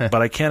 but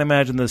I can't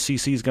imagine the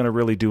CC is going to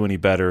really do any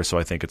better. So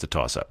I think it's a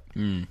toss up.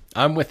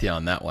 I'm with you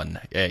on that one.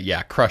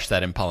 Yeah, crush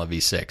that Impala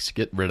V6.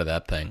 Get rid of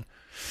that thing.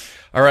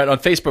 All right, on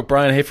Facebook,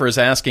 Brian Hafer is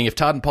asking if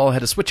Todd and Paul had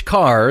to switch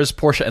cars,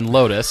 Porsche and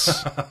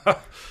Lotus,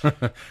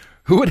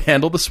 who would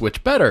handle the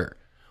switch better?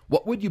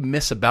 What would you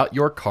miss about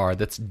your car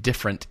that's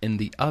different in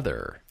the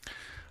other?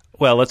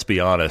 Well, let's be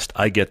honest.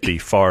 I get the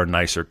far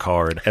nicer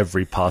car in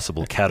every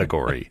possible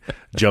category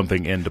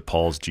jumping into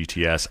Paul's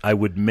GTS. I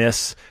would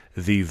miss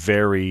the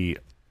very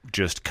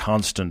just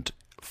constant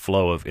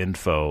flow of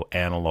info,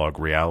 analog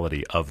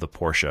reality of the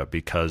Porsche,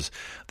 because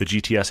the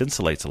GTS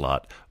insulates a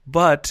lot.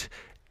 But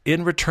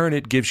in return,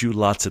 it gives you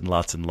lots and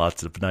lots and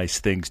lots of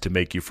nice things to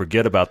make you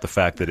forget about the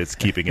fact that it's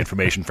keeping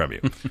information from you.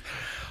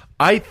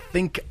 I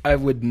think I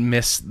would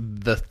miss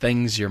the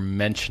things you're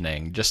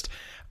mentioning. Just,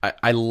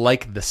 I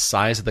like the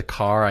size of the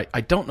car.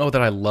 I don't know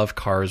that I love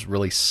cars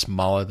really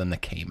smaller than the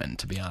Cayman,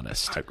 to be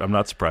honest. I'm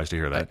not surprised to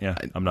hear that. Yeah,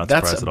 I'm not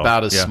That's surprised at all.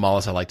 about as Yeah. small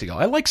as I like to go.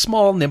 I like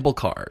small, nimble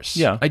cars.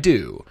 Yeah. I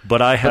do.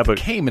 But I have the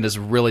Cayman is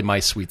really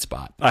my sweet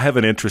spot. I have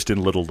an interest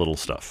in little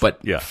stuff. But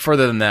yeah.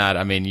 further than that,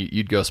 I mean,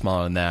 you'd go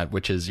smaller than that,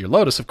 which is your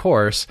Lotus, of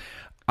course.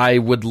 I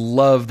would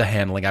love the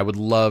handling. I would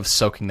love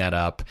soaking that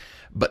up.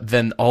 But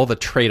then all the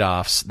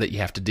trade-offs that you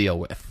have to deal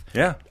with.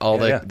 Yeah. All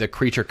the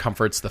creature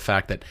comforts, the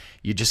fact that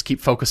you just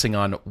keep focusing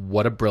on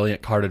what a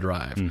brilliant car to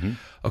drive. Mm-hmm.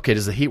 Okay,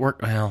 does the heat work?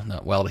 Well,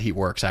 no. Well, the heat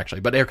works, actually.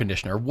 But air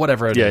conditioner,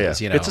 whatever it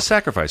is, you know. It's a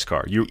sacrifice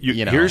car. You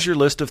know. Here's your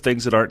list of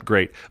things that aren't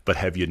great, but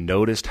have you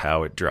noticed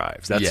how it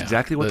drives? That's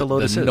exactly what the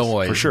Lotus is,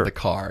 noise for sure. Of the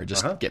car,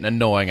 just getting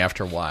annoying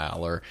after a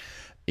while, or...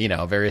 You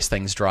know, various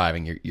things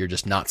driving. You're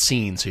just not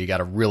seen, so you got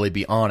to really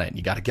be on it.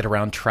 You got to get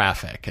around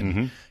traffic and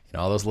you know,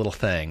 all those little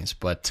things.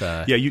 But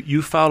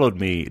you followed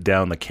me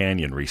down the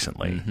canyon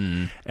recently,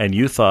 and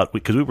you thought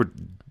because we were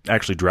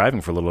actually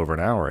driving for a little over an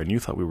hour, and you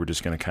thought we were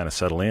just going to kind of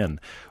settle in,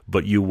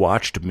 but you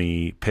watched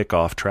me pick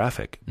off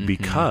traffic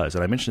because,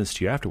 and I mentioned this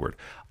to you afterward,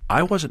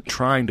 I wasn't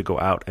trying to go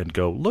out and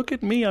go, look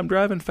at me, I'm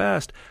driving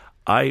fast.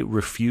 I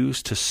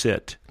refuse to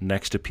sit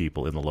next to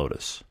people in the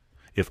Lotus.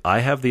 If I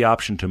have the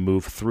option to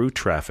move through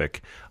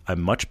traffic,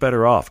 I'm much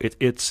better off.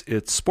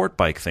 It's sport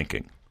bike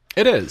thinking.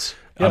 It is.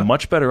 Yeah. I'm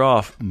much better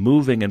off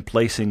moving and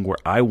placing where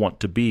I want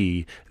to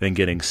be than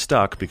getting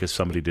stuck because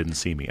somebody didn't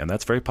see me. And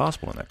that's very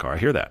possible in that car. I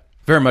hear that.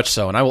 Very much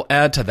so. And I will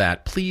add to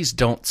that, please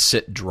don't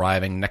sit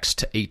driving next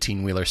to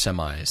 18-wheeler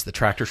semis, the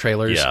tractor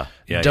trailers.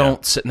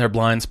 Don't sit in their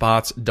blind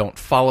spots. Don't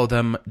follow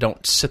them.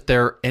 Don't sit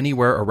there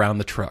anywhere around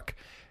the truck.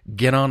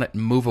 Get on it,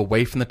 move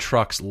away from the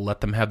trucks,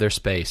 let them have their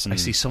space. I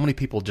see so many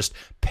people just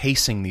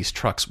pacing these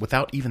trucks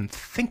without even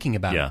thinking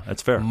about it. Yeah,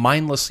 that's fair.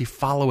 Mindlessly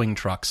following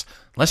trucks.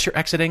 Unless you're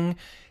exiting,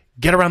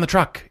 get around the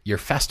truck. You're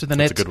faster than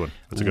That's a good one.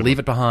 Leave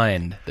it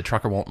behind. The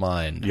trucker won't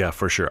mind. Yeah,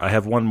 for sure. I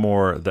have one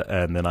more,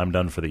 and then I'm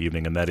done for the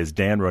evening, and that is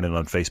Dan running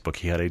on Facebook.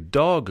 He had a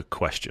dog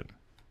question.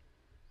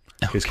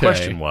 His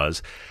question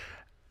was,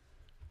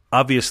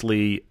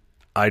 obviously,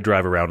 I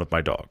drive around with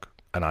my dog,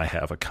 and I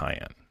have a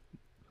Cayenne.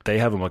 They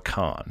have a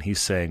Macan. He's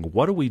saying,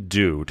 what do we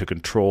do to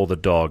control the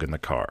dog in the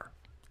car?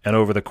 And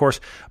over the course,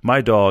 my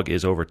dog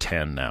is over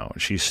 10 now,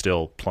 and she's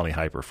still plenty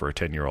hyper for a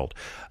 10-year-old.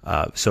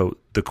 So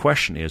the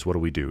question is, what do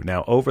we do?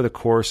 Now, over the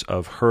course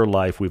of her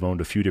life, we've owned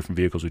a few different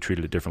vehicles. We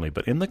treated it differently.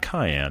 But in the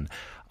Cayenne,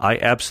 I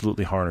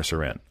absolutely harness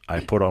her in.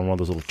 I put on one of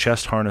those little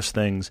chest harness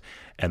things,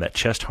 and that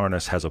chest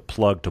harness has a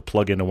plug to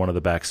plug into one of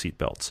the back seat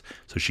belts.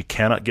 So she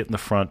cannot get in the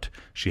front.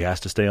 She has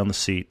to stay on the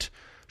seat.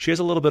 She has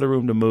a little bit of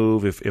room to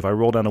move. If I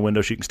roll down a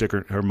window, she can stick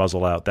her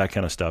muzzle out, that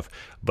kind of stuff.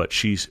 But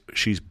she's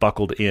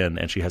buckled in,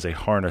 and she has a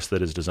harness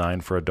that is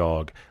designed for a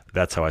dog.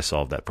 That's how I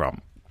solved that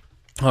problem.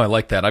 Oh, I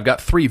like that. I've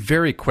got 3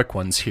 very quick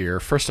ones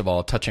here. First of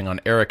all, touching on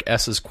Eric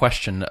S.'s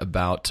question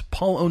about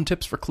Paul-owned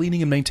tips for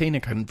cleaning and maintaining a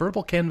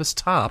convertible canvas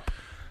top.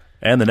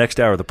 And the next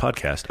hour of the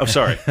podcast. Oh,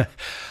 sorry.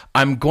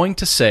 I'm going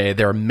to say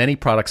there are many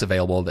products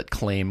available that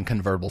claim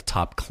convertible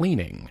top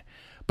cleaning.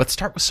 But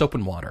start with soap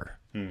and water.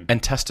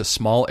 And test a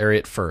small area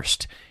at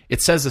first.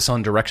 It says this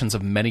on directions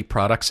of many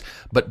products,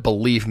 but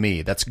believe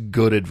me, that's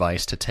good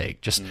advice to take.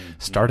 Just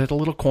start at a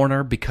little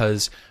corner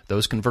because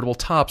those convertible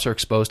tops are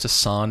exposed to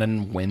sun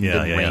and wind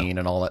and rain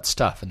and all that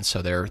stuff, and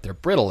so they're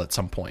brittle at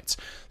some points.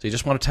 So you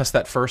just want to test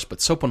that first,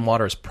 but soap and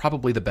water is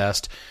probably the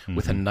best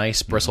with a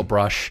nice bristle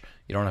brush.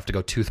 You don't have to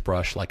go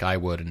toothbrush like I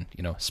would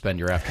and spend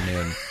your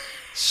afternoon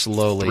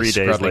slowly 3 days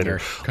scrubbing later. your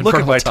convertible Look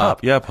at my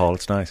top. Yeah, Paul,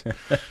 it's nice.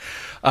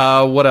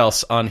 What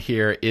else on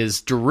here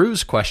is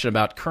Drew's question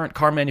about current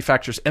car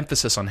manufacturers'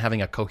 emphasis on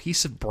having a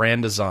cohesive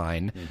brand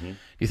design. Do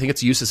you think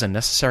its use is a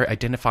necessary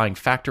identifying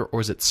factor, or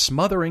is it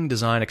smothering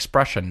design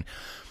expression?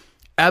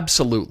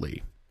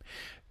 Absolutely.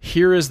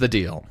 Here is the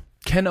deal.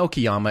 Ken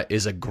Okiyama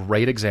is a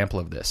great example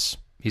of this.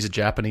 He's a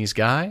Japanese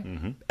guy,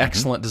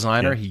 excellent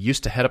designer. He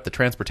used to head up the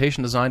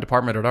transportation design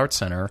department at Art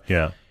Center.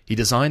 Yeah. He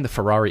designed the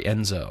Ferrari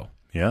Enzo.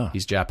 Yeah.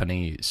 He's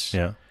Japanese.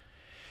 Yeah.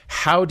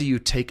 How do you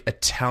take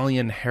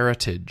Italian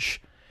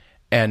heritage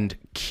and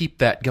keep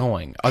that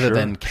going other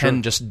than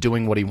Ken just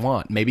doing what he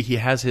wants? Maybe he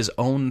has his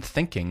own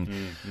thinking,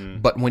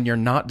 but when you're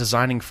not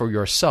designing for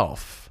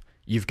yourself,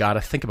 you've got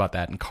to think about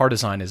that. And car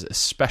design is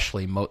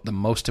especially the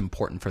most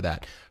important for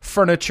that.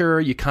 Furniture,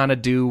 you kind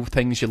of do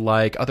things you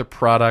like, other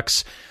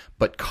products,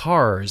 but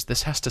cars,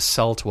 this has to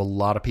sell to a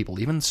lot of people,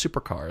 even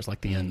supercars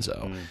like the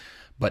Enzo.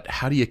 But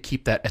how do you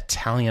keep that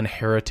Italian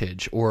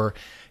heritage? Or,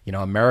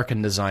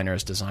 American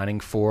designers designing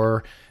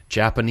for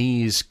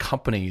Japanese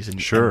companies,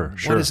 and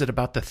what is it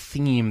about the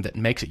theme that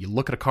makes it? You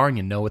look at a car and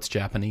you know it's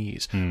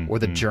Japanese, or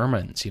the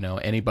Germans.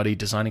 Anybody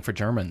designing for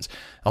Germans.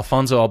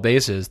 Alfonso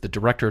Albeza is the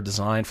director of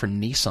design for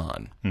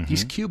Nissan.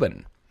 He's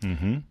Cuban,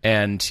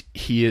 and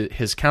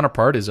his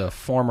counterpart is a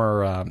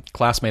former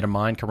classmate of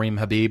mine, Karim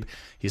Habib.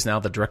 He's now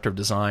the director of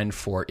design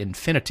for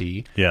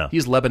Infiniti. Yeah.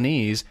 He's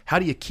Lebanese. How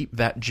do you keep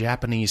that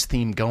Japanese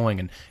theme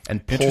going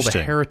and pull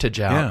the heritage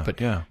out,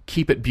 but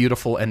keep it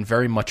beautiful and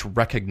very much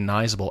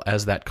recognizable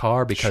as that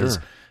car? Because,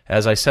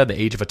 as I said,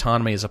 the age of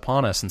autonomy is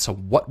upon us, and so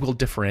what will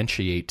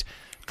differentiate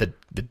the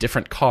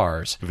different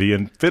cars? The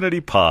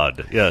Infiniti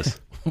Pod, yes.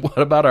 What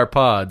about our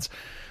pods?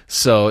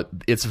 So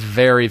it's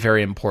very,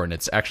 very important.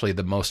 It's actually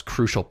the most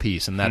crucial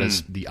piece, and that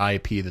is the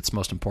IP that's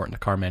most important to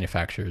car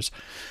manufacturers.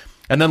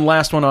 And then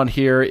last one on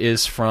here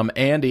is from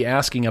Andy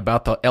asking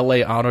about the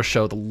LA Auto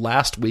Show the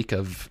last week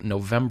of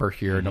November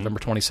here, November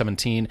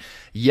 2017.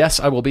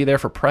 Yes, I will be there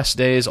for press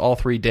days, all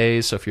 3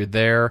 days. So if you're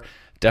there,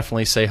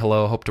 definitely say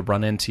hello. Hope to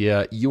run into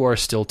you. You are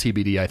still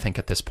TBD, I think,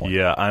 at this point.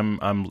 Yeah,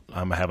 I'm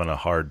having a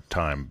hard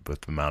time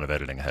with the amount of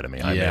editing ahead of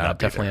me. I may not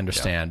be definitely there.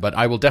 understand. Yeah. But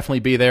I will definitely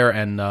be there,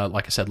 and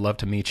like I said, love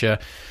to meet you.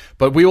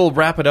 But we will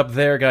wrap it up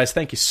there, guys.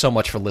 Thank you so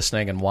much for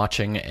listening and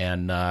watching.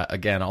 And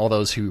again, all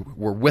those who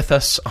were with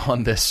us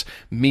on this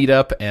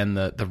meetup and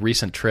the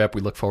recent trip,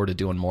 we look forward to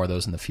doing more of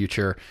those in the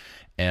future.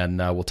 And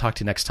we'll talk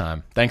to you next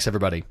time. Thanks,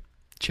 everybody.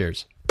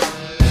 Cheers.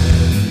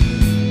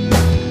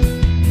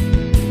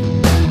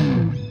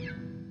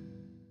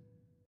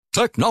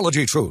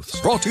 Technology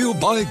Truths, brought to you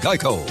by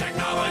Geico.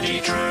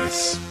 Technology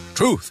Truths.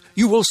 Truth,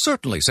 you will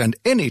certainly send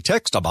any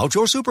text about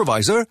your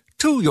supervisor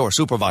to your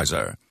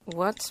supervisor.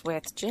 What's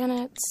with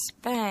Janet's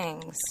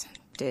bangs?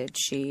 Did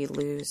she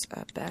lose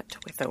a bet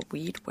with a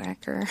weed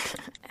whacker?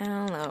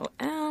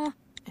 LOL.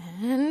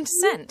 And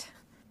send.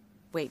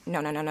 Wait,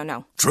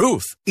 no.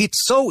 Truth,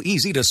 it's so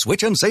easy to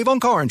switch and save on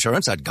car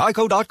insurance at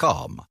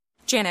Geico.com.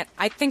 Janet,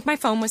 I think my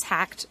phone was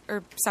hacked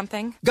or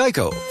something.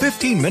 Geico,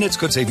 15 minutes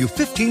could save you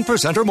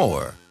 15% or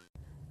more.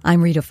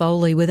 I'm Rita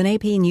Foley with an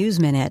AP News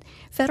Minute.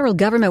 Federal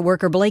government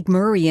worker Blake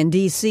Murray in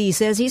D.C.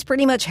 says he's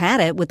pretty much had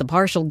it with the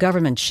partial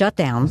government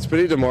shutdown. It's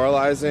pretty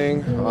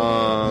demoralizing,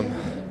 and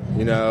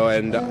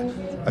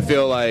I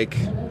feel like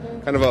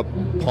kind of a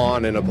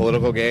pawn in a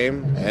political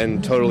game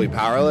and totally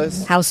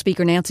powerless. House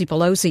Speaker Nancy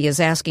Pelosi is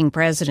asking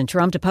President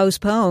Trump to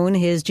postpone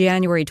his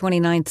January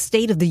 29th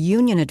State of the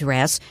Union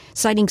address,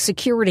 citing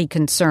security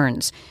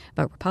concerns.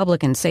 But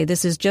Republicans say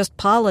this is just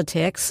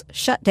politics,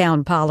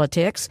 shutdown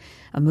politics,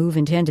 a move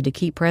intended to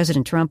keep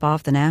President Trump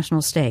off the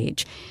national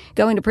stage.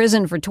 Going to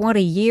prison for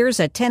 20 years,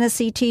 a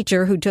Tennessee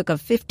teacher who took a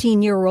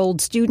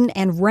 15-year-old student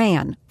and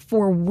ran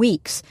for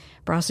weeks.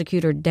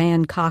 Prosecutor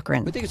Dan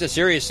Cochran. We think it's a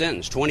serious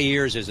sentence. 20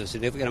 years is a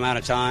significant amount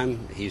of time.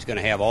 He's going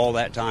to have all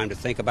that time to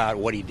think about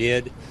what he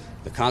did,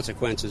 the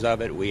consequences of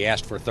it. We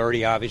asked for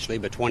 30, obviously,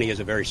 but 20 is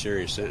a very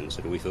serious sentence,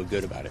 and we feel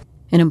good about it.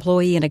 An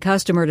employee and a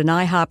customer at an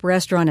IHOP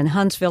restaurant in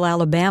Huntsville,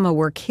 Alabama,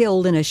 were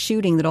killed in a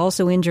shooting that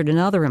also injured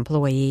another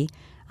employee.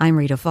 I'm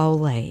Rita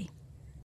Foley.